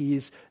what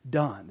He's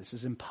done. This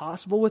is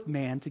impossible with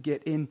man to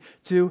get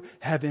into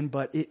heaven,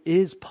 but it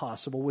is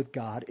possible with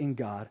God and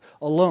God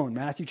alone.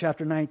 Matthew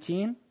chapter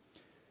 19,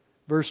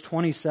 verse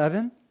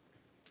 27.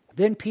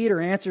 "Then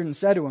Peter answered and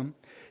said to him,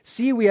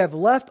 'See, we have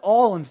left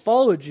all and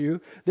followed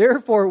you.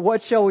 Therefore,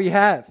 what shall we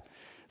have?'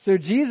 So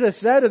Jesus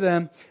said to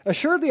them,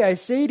 'Assuredly I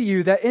say to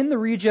you that in the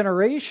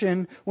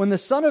regeneration, when the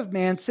Son of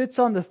Man sits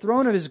on the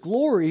throne of His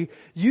glory,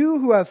 you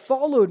who have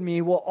followed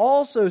me will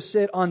also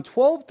sit on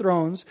 12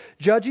 thrones,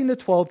 judging the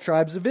 12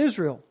 tribes of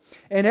Israel.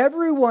 And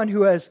everyone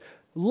who has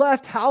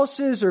left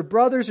houses or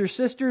brothers or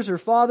sisters or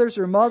fathers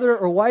or mother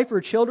or wife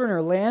or children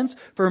or lands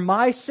for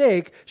my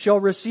sake shall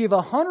receive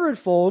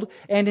 100-fold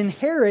and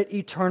inherit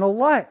eternal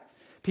life.'"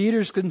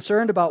 Peter's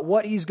concerned about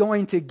what he's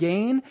going to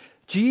gain.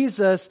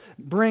 Jesus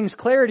brings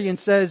clarity and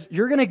says,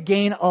 you're going to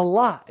gain a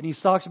lot. And he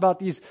talks about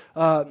these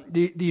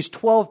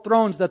 12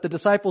 thrones that the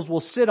disciples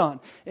will sit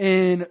on.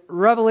 In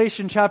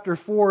Revelation chapter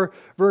 4,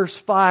 verse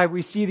 5,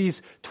 we see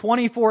these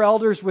 24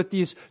 elders with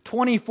these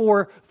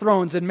 24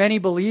 thrones. And many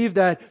believe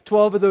that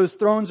 12 of those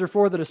thrones are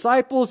for the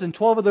disciples and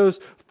 12 of those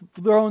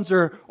thrones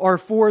are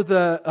for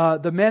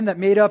the men that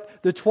made up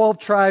the 12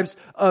 tribes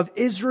of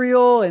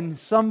Israel. And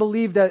some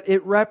believe that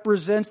it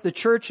represents the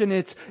church in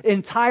its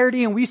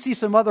entirety. And we see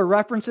some other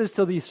references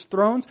to these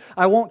thrones.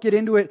 I won't get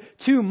into it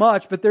too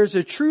much, but there's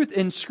a truth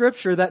in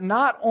Scripture that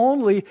not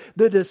only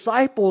the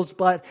disciples,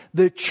 but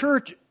the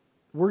church,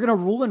 we're going to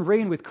rule and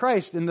reign with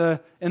Christ in the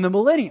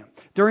millennium.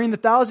 During the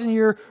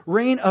 1,000-year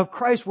reign of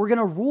Christ, we're going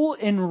to rule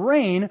and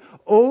reign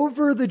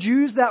over the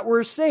Jews that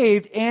were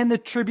saved and the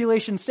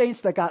tribulation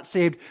saints that got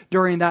saved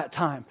during that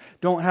time.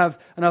 Don't have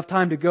enough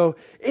time to go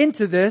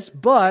into this,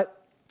 but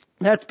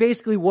that's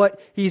basically what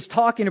he's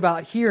talking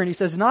about here. And he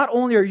says, not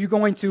only are you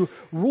going to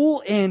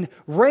rule and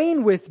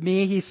reign with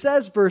me, he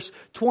says, verse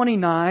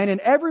 29,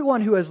 "And everyone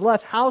who has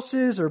left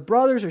houses or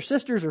brothers or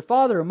sisters or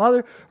father or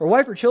mother or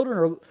wife or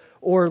children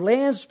or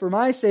lands for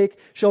my sake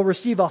shall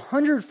receive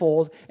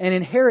 100-fold and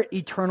inherit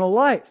eternal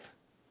life."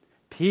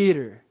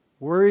 Peter,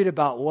 worried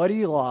about what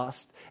he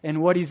lost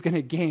and what he's going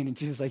to gain. And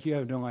Jesus is like, you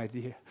have no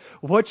idea.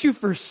 What you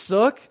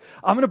forsook,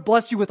 I'm going to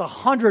bless you with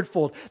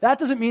 100-fold. That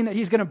doesn't mean that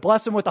he's going to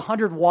bless him with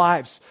 100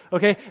 wives,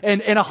 okay?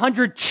 And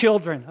 100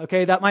 children,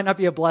 okay? That might not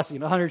be a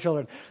blessing, 100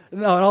 children.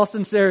 No, in all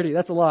sincerity,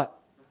 that's a lot.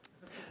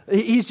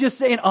 He's just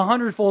saying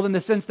 100-fold in the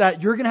sense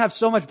that you're going to have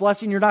so much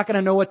blessing, you're not going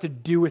to know what to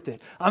do with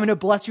it. I'm going to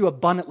bless you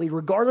abundantly.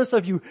 Regardless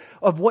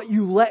of what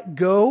you let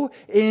go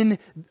in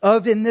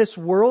this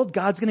world,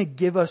 God's going to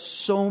give us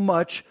so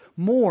much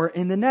more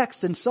in the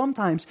next, and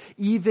sometimes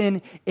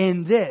even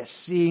in this.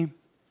 See,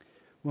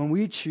 when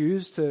we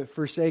choose to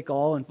forsake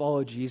all and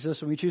follow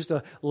Jesus, when we choose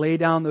to lay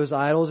down those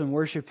idols and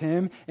worship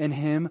Him and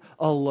Him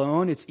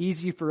alone, it's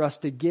easy for us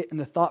to get in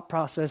the thought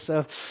process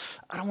of,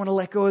 I don't want to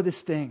let go of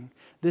this thing.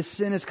 This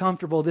sin is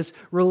comfortable. This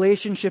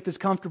relationship is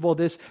comfortable.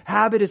 This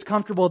habit is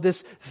comfortable.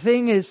 This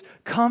thing is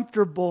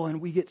comfortable.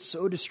 And we get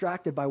so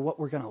distracted by what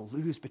we're going to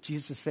lose. But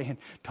Jesus is saying,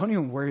 don't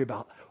even worry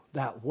about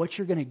that. What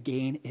you're going to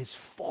gain is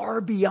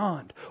far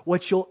beyond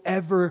what you'll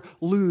ever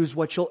lose,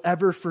 what you'll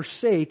ever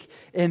forsake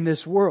in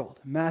this world.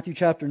 Matthew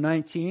chapter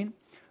 19,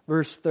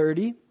 verse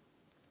 30,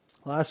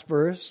 last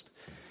verse.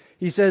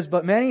 He says,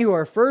 but many who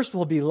are first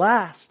will be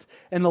last,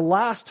 and the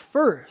last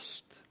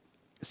first.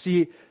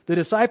 See, the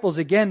disciples,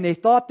 again, they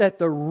thought that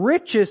the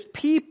richest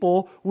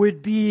people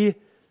would be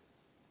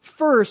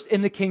first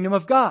in the kingdom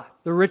of God.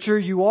 The richer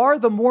you are,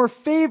 the more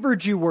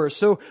favored you were.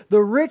 So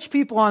the rich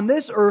people on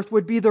this earth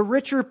would be the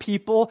richer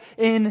people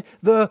in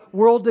the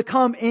world to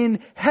come in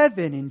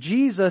heaven. And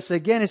Jesus,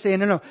 again, is saying,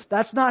 no,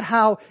 that's not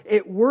how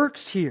it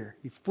works here.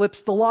 He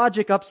flips the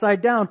logic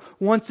upside down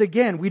once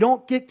again. We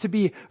don't get to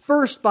be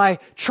first by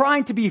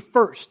trying to be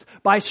first,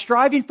 by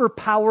striving for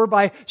power,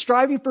 by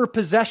striving for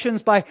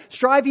possessions, by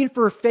striving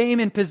for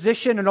fame and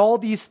position and all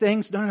these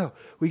things. No.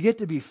 We get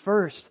to be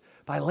first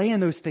by laying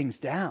those things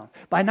down,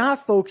 by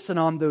not focusing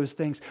on those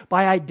things,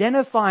 by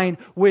identifying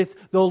with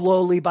the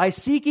lowly, by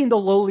seeking the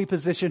lowly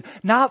position,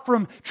 not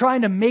from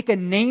trying to make a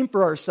name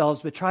for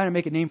ourselves, but trying to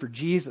make a name for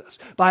Jesus,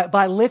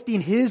 by lifting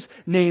His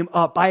name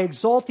up, by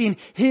exalting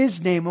His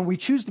name. When we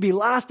choose to be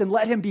last and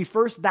let Him be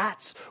first,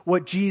 that's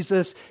what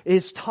Jesus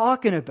is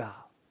talking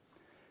about.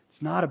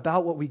 It's not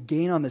about what we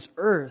gain on this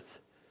earth.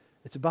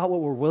 It's about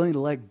what we're willing to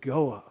let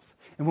go of.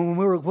 And when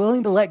we're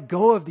willing to let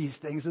go of these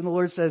things, then the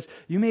Lord says,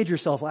 you made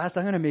yourself last,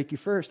 I'm going to make you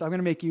first. I'm going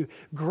to make you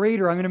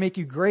greater. I'm going to make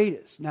you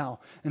greatest. Now,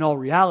 in all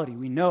reality,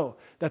 we know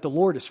that the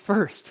Lord is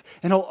first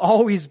and He'll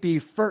always be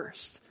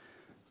first.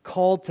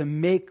 Called to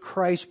make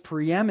Christ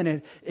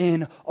preeminent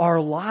in our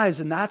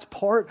lives. And that's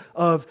part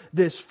of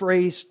this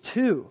phrase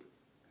too.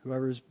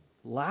 Whoever's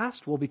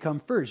last will become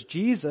first.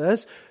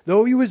 Jesus,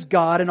 though He was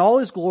God in all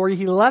His glory,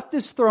 He left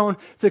His throne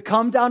to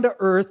come down to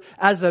earth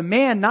as a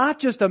man, not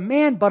just a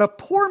man, but a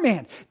poor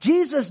man.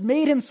 Jesus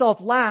made Himself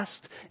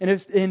last.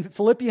 And in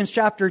Philippians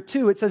chapter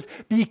 2, it says,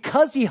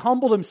 because He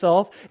humbled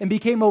Himself and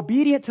became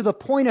obedient to the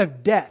point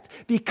of death,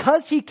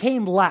 because He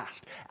came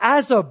last,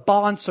 as a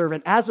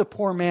bondservant, as a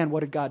poor man,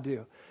 what did God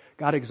do?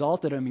 God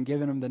exalted Him and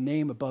given Him the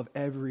name above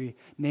every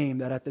name,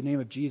 that at the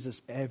name of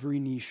Jesus, every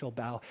knee shall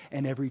bow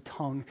and every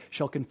tongue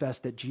shall confess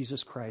that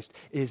Jesus Christ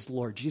is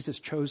Lord. Jesus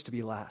chose to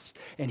be last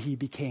and He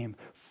became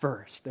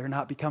first. They're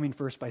not becoming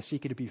first by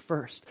seeking to be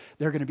first.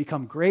 They're going to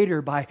become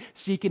greater by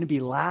seeking to be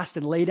last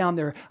and lay down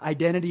their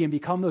identity and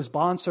become those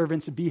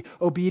bondservants and be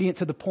obedient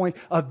to the point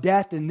of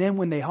death. And then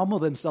when they humble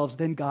themselves,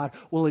 then God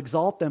will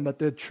exalt them. But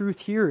the truth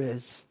here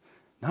is,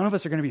 none of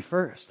us are going to be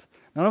first.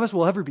 None of us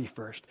will ever be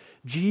first.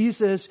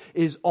 Jesus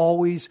is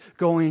always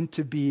going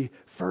to be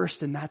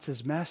first, and that's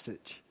His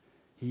message.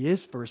 He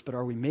is first, but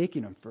are we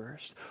making Him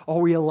first? Are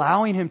we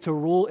allowing Him to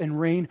rule and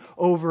reign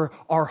over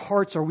our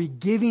hearts? Are we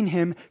giving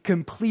Him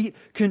complete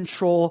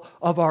control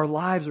of our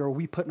lives, or are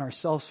we putting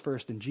ourselves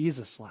first and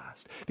Jesus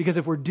last? Because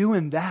if we're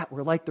doing that,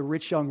 we're like the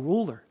rich young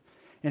ruler.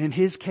 And in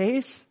his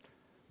case,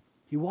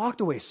 he walked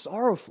away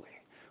sorrowfully.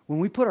 When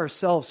we put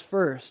ourselves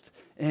first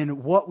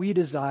in what we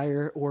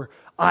desire, or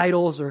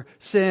idols, or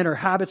sin, or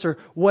habits, or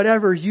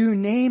whatever, you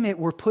name it,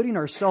 we're putting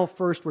ourselves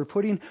first. We're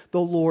putting the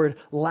Lord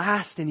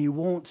last, and He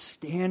won't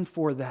stand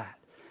for that.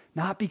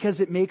 Not because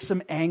it makes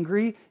Him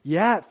angry.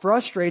 Yeah, it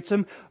frustrates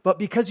Him, but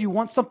because He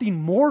wants something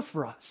more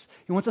for us.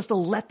 He wants us to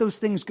let those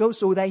things go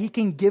so that He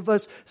can give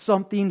us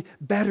something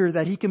better,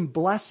 that He can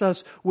bless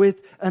us with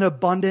an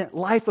abundant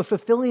life, a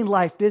fulfilling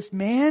life. This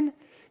man,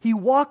 he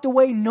walked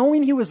away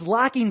knowing he was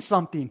lacking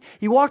something.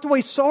 He walked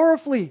away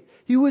sorrowfully.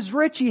 He was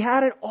rich. He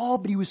had it all,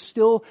 but he was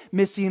still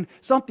missing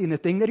something. The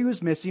thing that he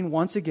was missing,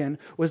 once again,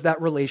 was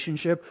that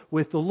relationship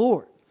with the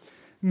Lord.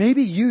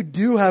 Maybe you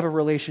do have a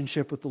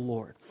relationship with the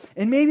Lord.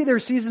 And maybe there are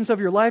seasons of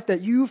your life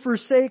that you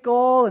forsake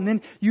all and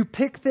then you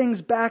pick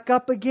things back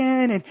up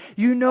again. And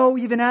you know,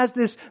 even as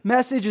this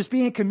message is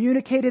being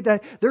communicated,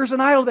 that there's an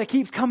idol that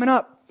keeps coming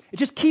up. It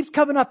just keeps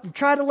coming up. You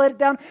try to let it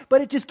down,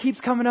 but it just keeps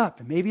coming up.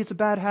 And maybe it's a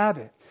bad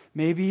habit.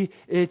 Maybe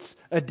it's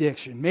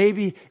addiction.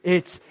 Maybe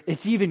it's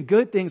even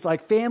good things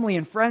like family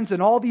and friends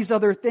and all these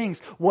other things.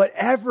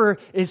 Whatever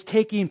is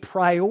taking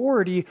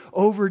priority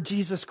over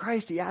Jesus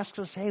Christ, He asks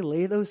us, hey,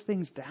 lay those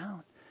things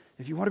down.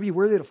 If you want to be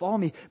worthy to follow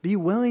me, be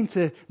willing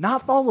to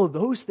not follow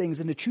those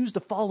things and to choose to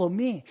follow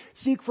me.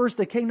 Seek first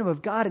the kingdom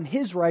of God and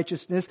His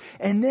righteousness,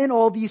 and then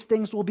all these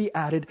things will be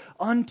added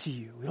unto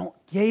you. We don't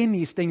gain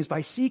these things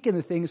by seeking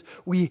the things.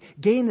 We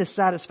gain this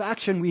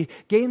satisfaction. We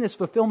gain this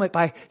fulfillment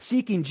by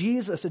seeking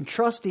Jesus and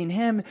trusting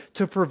Him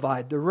to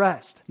provide the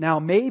rest. Now,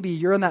 maybe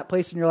you're in that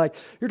place and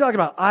you're talking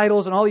about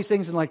idols and all these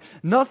things, and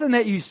nothing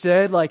that you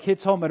said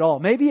hits home at all.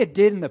 Maybe it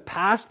did in the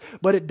past,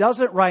 but it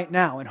doesn't right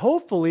now. And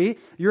hopefully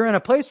you're in a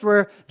place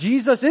where Jesus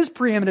is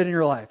preeminent in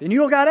your life and you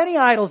don't got any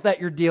idols that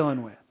you're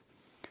dealing with.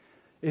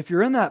 if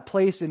you're in that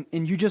place and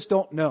you just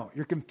don't know,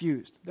 you're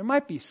confused, there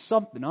might be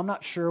something. I'm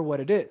not sure what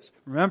it is.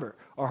 Remember,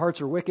 our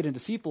hearts are wicked and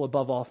deceitful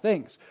above all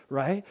things,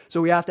 right?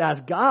 So we have to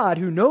ask God,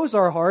 who knows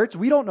our hearts.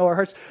 We don't know our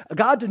hearts.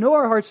 God to know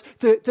our hearts,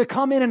 to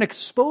come in and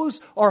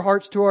expose our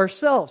hearts to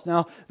ourselves.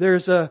 Now,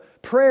 there's a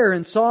prayer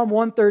in Psalm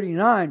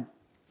 139,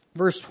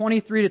 verse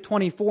 23 to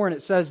 24, and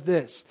it says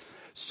this: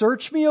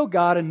 "Search me, O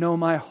God, and know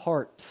my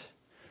heart.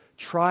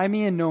 Try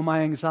me and know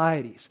my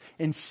anxieties,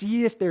 and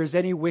see if there's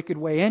any wicked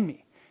way in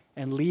me,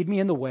 and lead me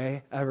in the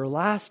way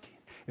everlasting."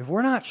 If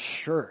we're not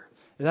sure,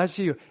 if that's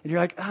you, and you're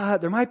like,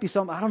 there might be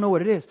something, I don't know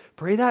what it is,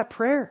 pray that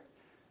prayer.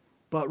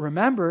 But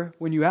remember,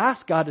 when you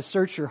ask God to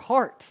search your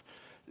heart,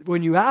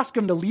 when you ask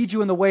Him to lead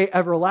you in the way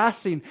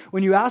everlasting,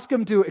 when you ask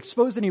Him to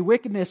expose any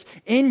wickedness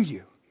in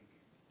you,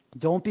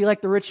 don't be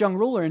like the rich young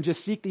ruler and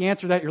just seek the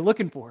answer that you're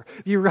looking for.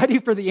 Be ready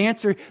for the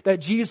answer that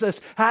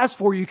Jesus has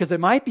for you, because it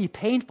might be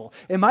painful.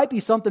 It might be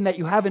something that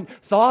you haven't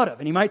thought of.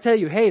 And He might tell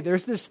you, hey,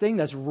 there's this thing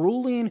that's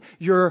ruling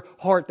your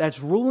heart, that's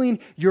ruling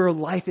your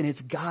life, and it's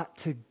got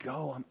to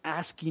go. I'm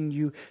asking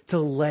you to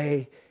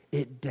lay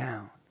it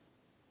down.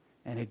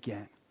 And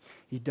again,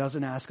 He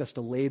doesn't ask us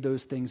to lay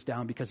those things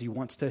down because He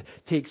wants to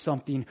take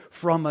something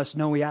from us.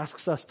 No, He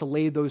asks us to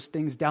lay those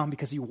things down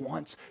because He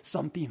wants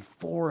something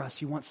for us.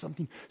 He wants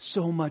something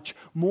so much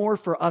more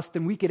for us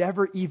than we could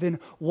ever even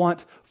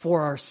want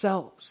for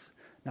ourselves.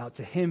 Now,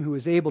 to Him who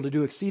is able to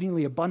do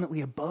exceedingly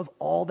abundantly above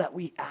all that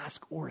we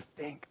ask or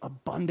think.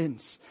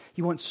 Abundance.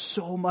 He wants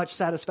so much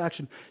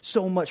satisfaction,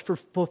 so much for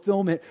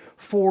fulfillment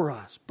for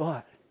us.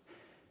 But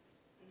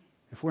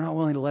if we're not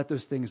willing to let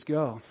those things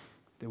go,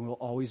 then we'll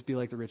always be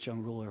like the rich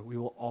young ruler. We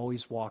will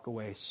always walk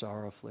away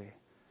sorrowfully.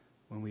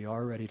 When we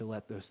are ready to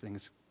let those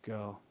things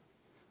go,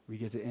 we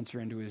get to enter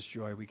into His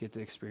joy. We get to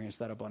experience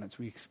that abundance.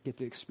 We get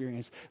to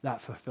experience that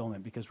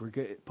fulfillment because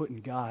we're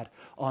putting God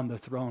on the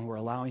throne. We're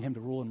allowing Him to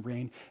rule and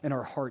reign in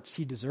our hearts.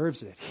 He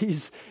deserves it.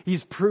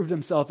 He's proved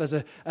Himself as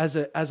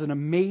an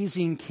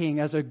amazing King,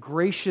 as a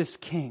gracious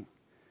King.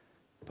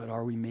 But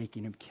are we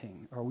making Him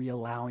King? Are we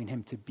allowing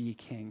Him to be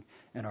King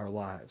in our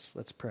lives?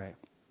 Let's pray.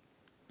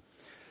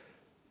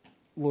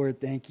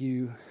 Lord, thank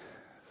You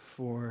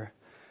for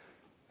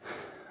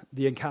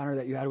the encounter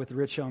that You had with the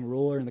rich young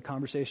ruler and the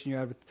conversation You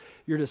had with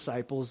Your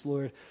disciples,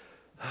 Lord.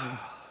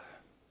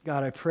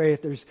 God, I pray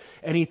if there's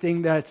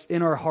anything that's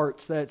in our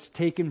hearts that's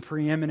taken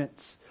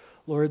preeminence,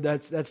 Lord,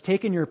 that's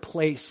taken Your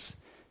place,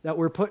 that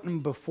we're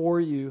putting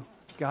before You,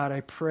 God, I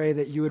pray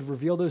that You would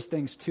reveal those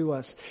things to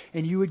us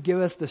and You would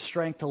give us the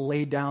strength to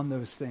lay down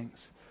those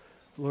things.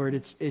 Lord,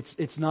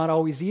 it's not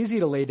always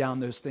easy to lay down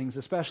those things,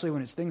 especially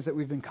when it's things that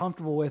we've been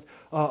comfortable with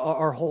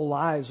our whole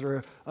lives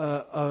or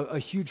a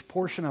huge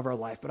portion of our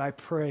life. But I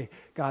pray,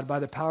 God, by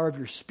the power of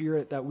Your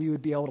Spirit, that we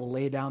would be able to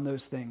lay down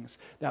those things,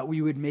 that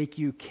we would make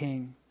You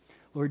King.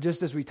 Lord,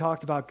 just as we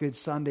talked about Good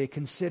Sunday,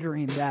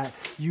 considering that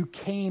You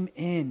came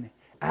in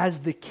as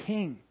the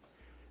King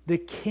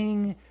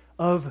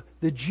of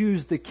the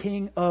Jews, the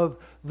King of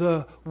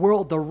the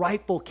world, the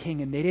rightful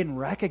King, and they didn't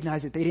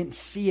recognize it. They didn't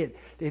see it.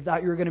 They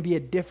thought You were going to be a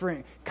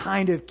different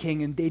kind of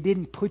King, and they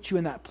didn't put You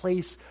in that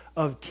place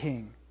of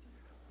King.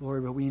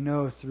 Lord, but we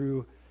know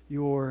through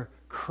Your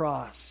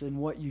cross and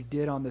what You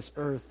did on this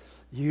earth,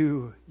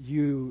 You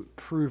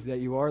proved that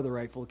You are the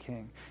rightful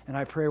King. And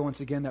I pray once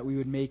again that we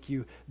would make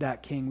You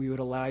that King. We would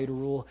allow You to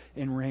rule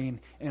and reign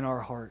in our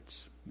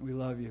hearts. We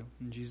love You.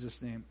 In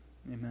Jesus' name,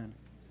 amen.